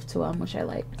bit of lift to them, which I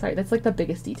like. Sorry, that's like the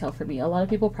biggest detail for me. A lot of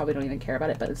people probably don't even care about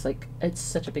it, but it's like, it's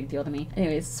such a big deal to me.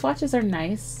 Anyways, swatches are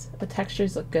nice. The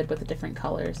textures look good with the different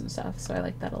colors and stuff, so I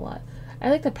like that a lot. I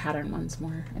like the pattern ones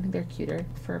more. I think they're cuter.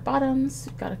 For bottoms,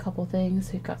 we've got a couple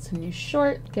things. We've got some new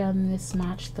shorts. Again, this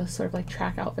matched the sort of like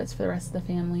track outfits for the rest of the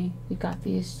family. We've got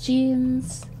these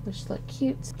jeans, which look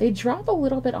cute. They drop a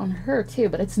little bit on her too,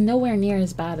 but it's nowhere near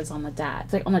as bad as on the dad.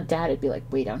 It's like on the dad, it'd be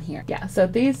like way down here. Yeah, so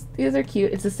these are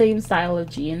cute. It's the same style of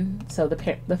jean, so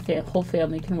the whole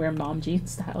family can wear mom jean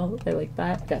style. I like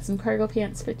that. Got some cargo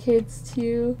pants for kids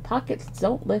too. Pockets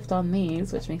don't lift on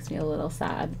these, which makes me a little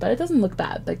sad, but it doesn't look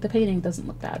bad. Like the painting doesn't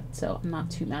look bad, so I'm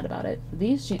not too mad about it.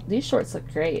 These shorts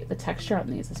look great. The texture on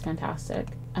these is fantastic.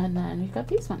 And then we've got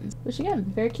these ones, which again,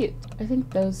 very cute. I think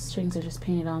those strings are just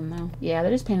painted on though. Yeah,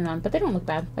 they're just painted on, but they don't look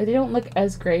bad. Like they don't look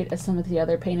as great as some of the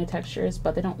other painted textures,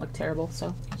 but they don't look terrible.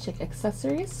 So check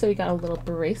accessories. So we got a little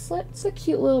bracelet. It's a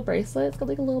cute little bracelet. It's got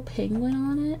like a little penguin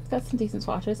on it. It's got some decent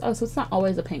swatches. Oh, so it's not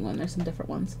always a penguin. There's some different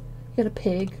ones. You got a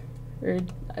pig. Or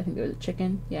I think there was a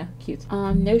chicken. Yeah, cute.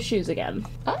 No shoes again.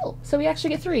 Oh, so we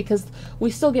actually get 3 because we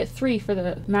still get 3 for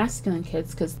the masculine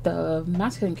kids because the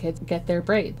masculine kids get their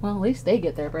braids. Well, at least they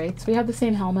get their braids. We have the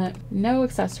same helmet. No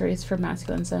accessories for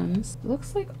masculine Sims.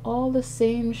 Looks like all the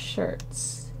same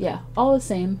shirts. Yeah, all the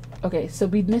same. Okay, so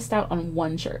we missed out on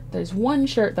one shirt. There's one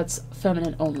shirt that's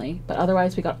feminine only, but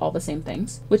otherwise we got all the same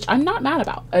things, which I'm not mad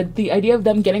about. The idea of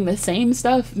them getting the same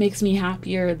stuff makes me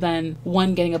happier than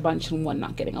one getting a bunch and one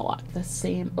not getting a lot. The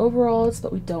same overalls,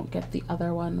 but we don't get the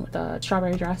other one with the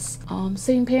strawberry dress.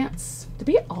 Same pants. Did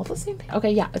we get all the same pants?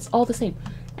 Okay, yeah, it's all the same.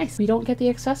 Nice. We don't get the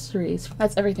accessories.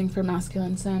 That's everything for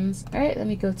masculine Sims. All right, let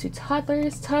me go to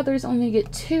toddlers. Toddlers only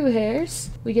get 2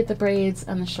 hairs. We get the braids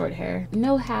and the short hair.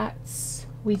 No hats.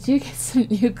 We do get some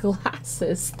new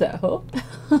glasses though.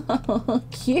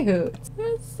 Cute.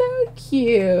 That's so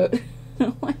cute.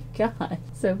 Oh my god.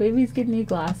 So babies get new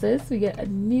glasses. We get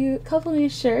a couple new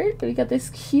shirts. We got this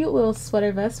cute little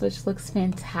sweater vest, which looks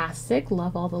fantastic.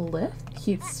 Love all the lift.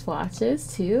 Cute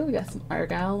swatches too. We got some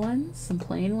argyle ones, some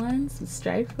plain ones, some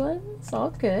striped ones. All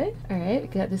good. Alright, we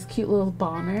got this cute little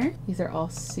bomber. These are all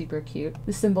super cute.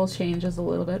 The symbol changes a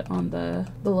little bit on the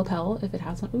lapel if it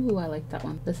has one. Ooh, I like that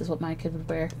one. This is what my kid would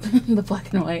wear. The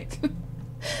black and white.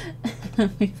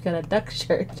 We've got a duck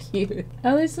shirt. Cute.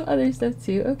 Oh, there's some other stuff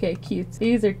too. Okay, cute.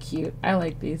 These are cute. I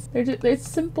like these. They're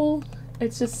simple.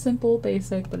 It's just simple,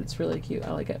 basic, but it's really cute.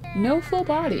 I like it. No full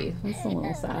body. That's a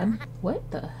little sad.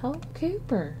 What the hell?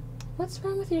 Cooper, what's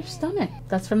wrong with your stomach?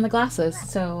 That's from the glasses.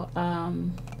 So,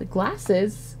 the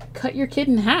glasses cut your kid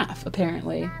in half,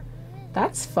 apparently.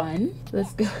 That's fun.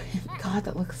 Let's go. God,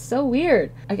 that looks so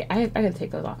weird. Okay, I gotta take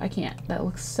those off. I can't. That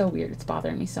looks so weird. It's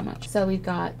bothering me so much. So we've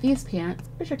got these pants,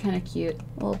 which are kind of cute.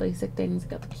 Little basic things.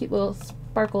 Got the cute little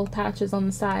sparkle patches on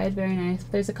the side. Very nice.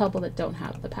 There's a couple that don't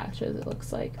have the patches, it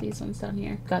looks like. These ones down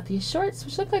here. Got these shorts,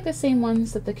 which look like the same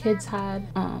ones that the kids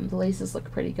had. The laces look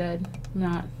pretty good.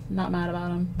 Not mad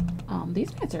about them.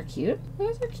 These pants are cute.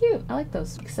 Those are cute. I like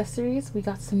those. Accessories. We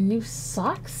got some new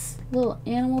socks. Little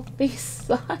animal face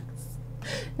socks.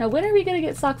 Now, when are we gonna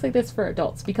get socks like this for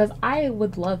adults? Because I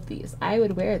would love these. I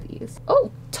would wear these.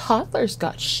 Oh, toddlers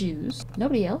got shoes.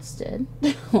 Nobody else did.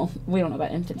 Well, we don't know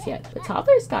about infants yet, but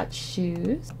toddlers got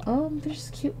shoes. They're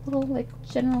just cute little, like,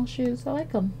 general shoes. I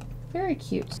like them. Very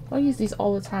cute. I'll use these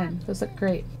all the time. Those look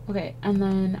great. Okay, and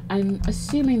then I'm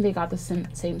assuming they got the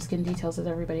same skin details as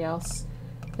everybody else.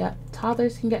 Yeah,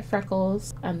 toddlers can get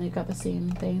freckles, and they've got the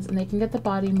same things, and they can get the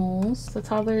body moles. So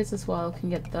toddlers as well can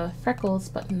get the freckles,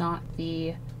 but not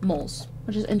the moles,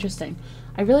 which is interesting.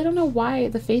 I really don't know why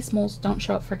the face moles don't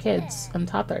show up for kids and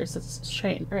toddlers. It's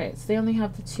strange. Alright, so they only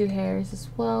have the 2 hairs as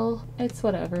well. It's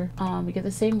whatever. We get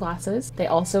the same glasses. They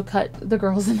also cut the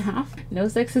girls in half. No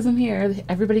sexism here.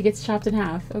 Everybody gets chopped in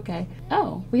half. Okay.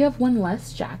 Oh, we have 1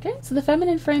 less jacket. So the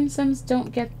feminine frame sims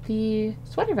don't get the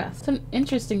sweater vest. It's an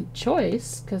interesting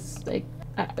choice, because like,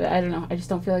 I don't know. I just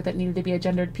don't feel like that needed to be a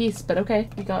gendered piece, but okay.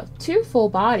 We got 2 full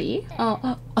body.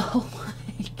 Oh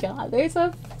my god, there's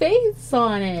a face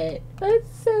on it.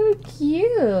 That's so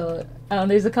cute.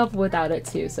 There's a couple without it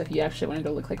too, so if you actually wanted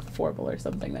to look like Formal or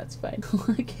something, that's fine.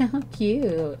 Look how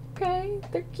cute. Okay,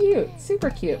 they're cute. Super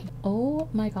cute. Oh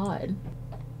my god.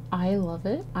 I love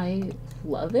it. I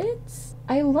love it.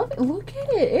 I love it. Look at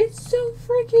it. It's so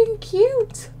freaking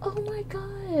cute. Oh my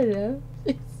god.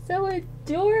 It's so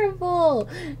adorable.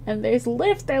 And there's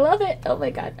lift. I love it. Oh my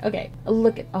god. Okay.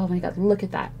 Look at, oh my god. Look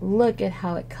at that. Look at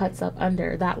how it cuts up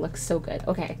under. That looks so good.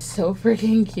 Okay. So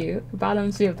freaking cute. The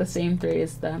bottoms, we have the same 3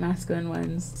 as the masculine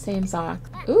ones. Same sock.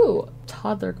 Ooh.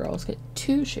 Toddler girls get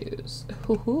 2 shoes.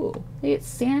 Ooh. They get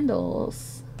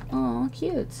sandals. Oh,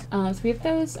 cute. So we have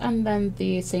those, and then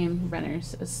the same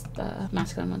runners as the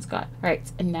masculine ones got.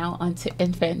 Alright, and now on to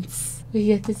infants. We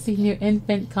get to see new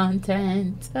infant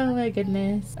content. Oh my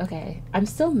goodness. Okay, I'm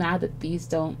still mad that these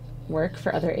don't work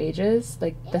for other ages.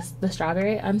 Like the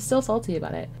strawberry, I'm still salty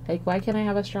about it. Like, why can't I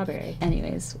have a strawberry?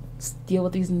 Anyways, let's deal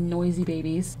with these noisy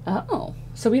babies. Oh,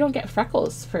 so we don't get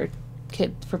freckles for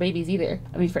babies either.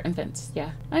 I mean, for infants.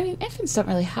 Yeah, I mean, infants don't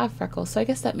really have freckles, so I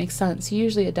guess that makes sense. You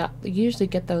usually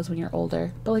get those when you're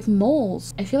older. But like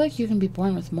moles, I feel like you can be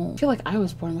born with moles. I feel like I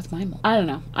was born with my mole. I don't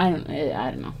know. I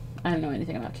don't know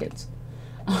anything about kids.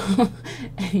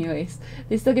 Anyways,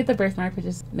 they still get the birthmark, which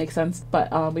just makes sense,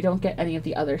 but we don't get any of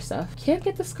the other stuff. Can't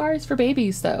get the scars for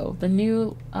babies though. The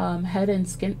new head and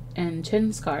skin and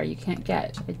chin scar you can't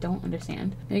get. I don't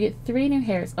understand. And you get 3 new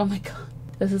hairs. Oh my god.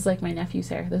 This is like my nephew's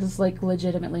hair. This is like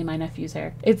legitimately my nephew's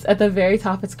hair. It's at the very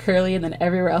top, it's curly, and then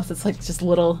everywhere else it's like just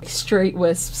little straight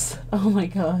wisps. Oh my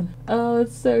god. Oh,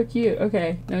 it's so cute.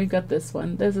 Okay, then we've got this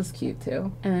one. This is cute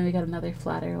too. And then we got another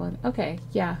flatter one. Okay,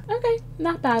 yeah. Okay,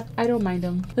 not bad. I don't mind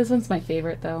them. This one's my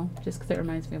favorite though, just because it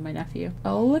reminds me of my nephew.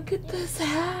 Oh, look at this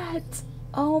hat.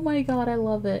 Oh my god, I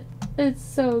love it. It's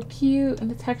so cute,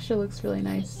 and the texture looks really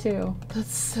nice too.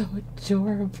 That's so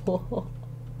adorable.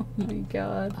 Oh my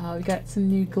god. We got some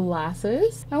new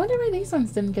glasses. I wonder why these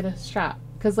ones didn't get a strap.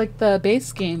 Because like the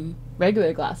base game,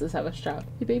 regular glasses have a strap.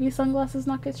 Do baby sunglasses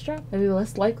not get strapped? Are they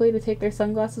less likely to take their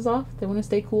sunglasses off? They want to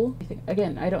stay cool?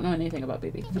 Again, I don't know anything about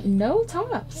baby. No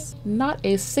tops. Not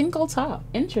a single top.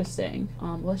 Interesting.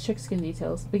 Let's check skin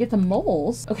details. We get the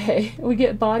moles. Okay, we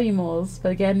get body moles.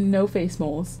 But again, no face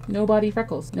moles. No body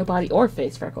freckles. No body or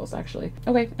face freckles, actually.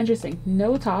 Okay, interesting.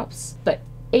 No tops, but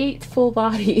 8 full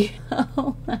body.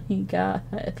 Oh my god,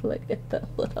 look at the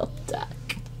little duck.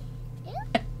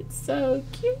 It's so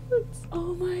cute.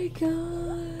 Oh my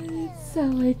god, it's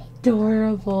so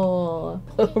adorable.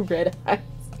 Oh, red eyes.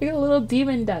 We got a little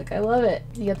demon duck. I love it.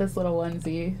 You get this little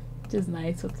onesie, which is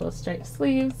nice, with little striped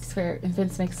sleeves. I swear,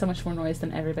 infants make so much more noise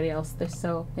than everybody else.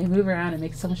 They move around and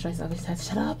make so much noise. I always said,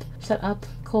 shut up,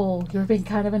 Cole. You're being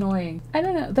kind of annoying. I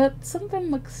don't know, that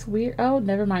something looks weird. Oh,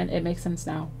 never mind. It makes sense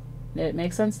now. It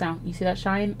makes sense now. You see that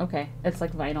shine? Okay. It's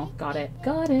like vinyl. Got it.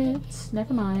 Got it.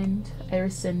 Never mind. I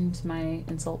rescind my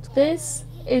insult. It's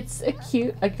a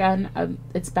cute, again,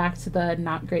 it's back to the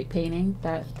not great painting,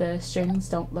 that the strings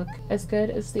don't look as good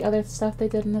as the other stuff they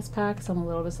did in this pack, so I'm a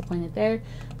little disappointed there.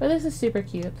 But this is super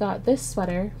cute. Got this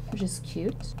sweater, which is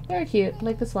cute. Very cute. I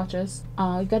like the swatches.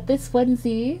 We got this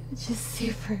onesie, which is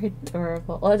super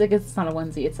adorable. Well, I guess it's not a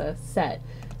onesie, it's a set.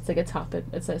 It's like a top,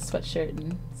 it's a sweatshirt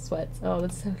and sweats. Oh,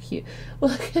 that's so cute.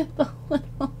 Look at the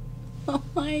little, oh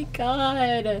my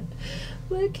god.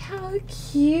 Look how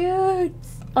cute.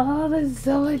 Oh, that's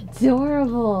so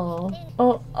adorable.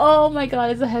 Oh my god,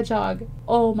 it's a hedgehog.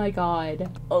 Oh my god.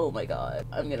 Oh my god.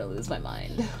 I'm gonna lose my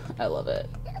mind. I love it.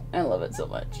 I love it so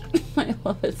much. I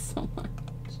love it so much.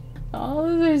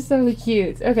 Oh, those are so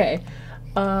cute. Okay.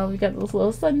 We got this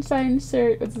little sunshine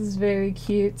shirt, which is very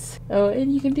cute. Oh,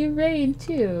 and you can do rain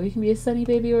too. You can be a sunny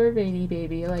baby or a rainy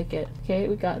baby. I like it. Okay,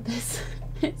 we got this.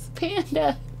 It's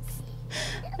pandas.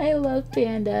 I love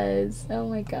pandas. Oh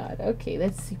my god. Okay,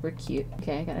 that's super cute.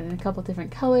 Okay, I got it in a couple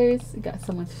different colors. We got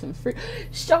some with some fruit.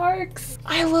 Sharks!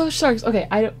 I love sharks. Okay,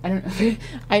 I don't know.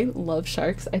 I love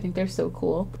sharks. I think they're so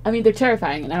cool. I mean, they're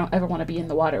terrifying and I don't ever want to be in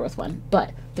the water with one,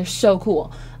 but they're so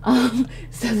cool.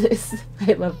 So this,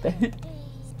 I love that.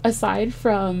 Aside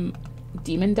from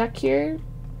Demon Duck here,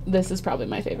 this is probably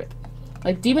my favorite.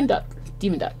 Like Demon Duck,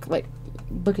 like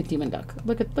look at Demon Duck,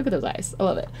 look at those eyes, I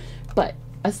love it. But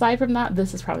aside from that,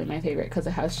 this is probably my favorite because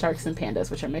it has sharks and pandas,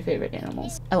 which are my favorite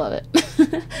animals. I love it.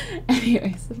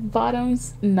 Anyways,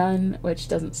 bottoms, none, which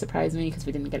doesn't surprise me because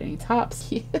we didn't get any tops.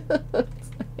 Cute.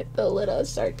 The little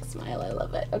shark smile, I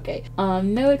love it. Okay,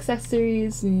 no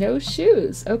accessories, no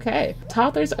shoes. Okay,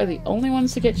 toddlers are the only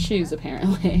ones to get shoes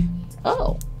apparently.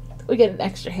 Oh, we get an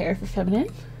extra hair for feminine.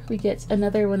 We get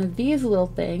another one of these little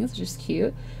things, which is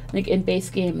cute. Like in base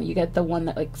game, you get the one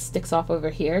that like sticks off over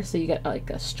here, so you get like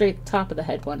a straight top of the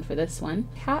head one for this one.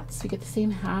 Hats, we get the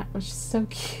same hat, which is so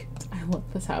cute. I love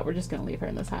this hat. We're just gonna leave her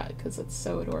in this hat because it's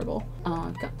so adorable.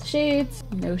 Got the shades,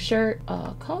 no shirt,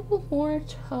 a couple more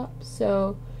tops.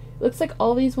 So looks like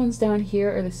all these ones down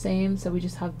here are the same, so we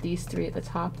just have these three at the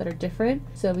top that are different.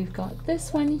 So we've got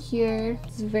this one here.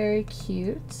 It's very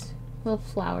cute. Little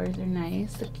flowers are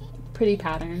nice. The pretty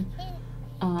pattern.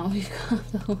 We've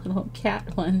got the little cat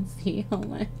onesie. Oh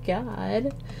my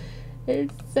god.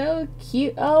 It's so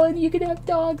cute. Oh, and you can have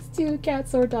dogs too.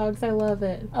 Cats or dogs. I love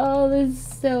it. Oh, this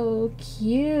is so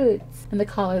cute. And the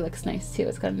collar looks nice too.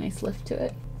 It's got a nice lift to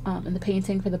it. And the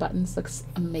painting for the buttons looks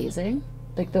amazing.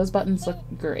 Like those buttons look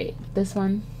great. This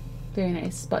one, very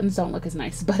nice. Buttons don't look as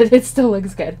nice, but it still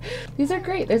looks good. These are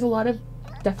great. There's a lot of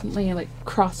definitely like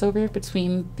crossover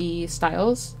between the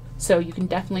styles. So you can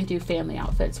definitely do family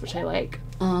outfits, which I like.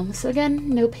 So again,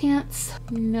 no pants,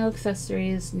 no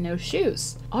accessories, no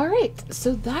shoes. All right,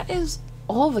 so that is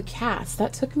all the CAS.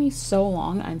 That took me so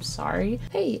long, I'm sorry.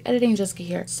 Hey, Editing Jessica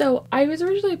here. So I was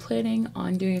originally planning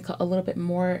on doing a little bit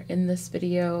more in this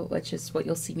video, which is what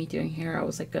you'll see me doing here. I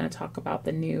was like gonna talk about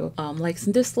the new likes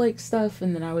and dislikes stuff,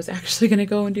 and then I was actually gonna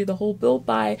go and do the whole build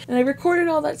buy, and I recorded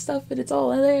all that stuff and it's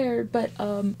all there, but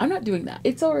I'm not doing that.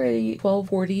 It's already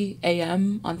 12:40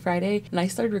 a.m. on Friday, and I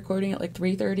started recording at like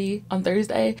 3:30 on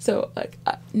Thursday, so like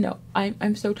no,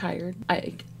 I'm so tired.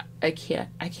 I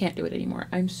can't do it anymore.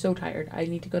 I'm so tired. I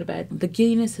need to go to bed. The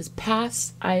giddiness has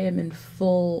passed. I am in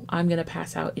full, I'm gonna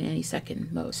pass out in any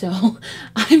second mode. So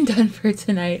I'm done for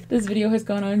tonight. This video has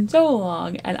gone on so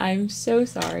long and I'm so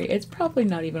sorry. It's probably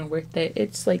not even worth it.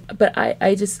 It's like, but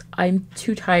I'm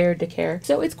too tired to care.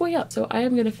 So it's going up. So I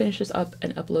am gonna finish this up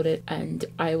and upload it, and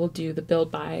I will do the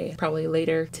build by probably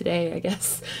later today, I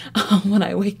guess, when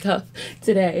I wake up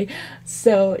today.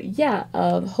 So yeah,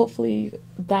 hopefully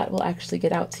that will actually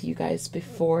get out to you guys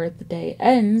before the day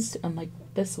ends, unlike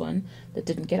this one that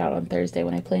didn't get out on Thursday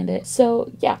when I planned it.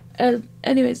 So yeah,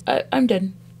 anyways, I'm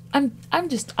done. I'm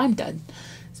done.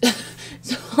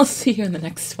 So I'll see you in the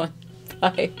next one.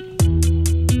 Bye.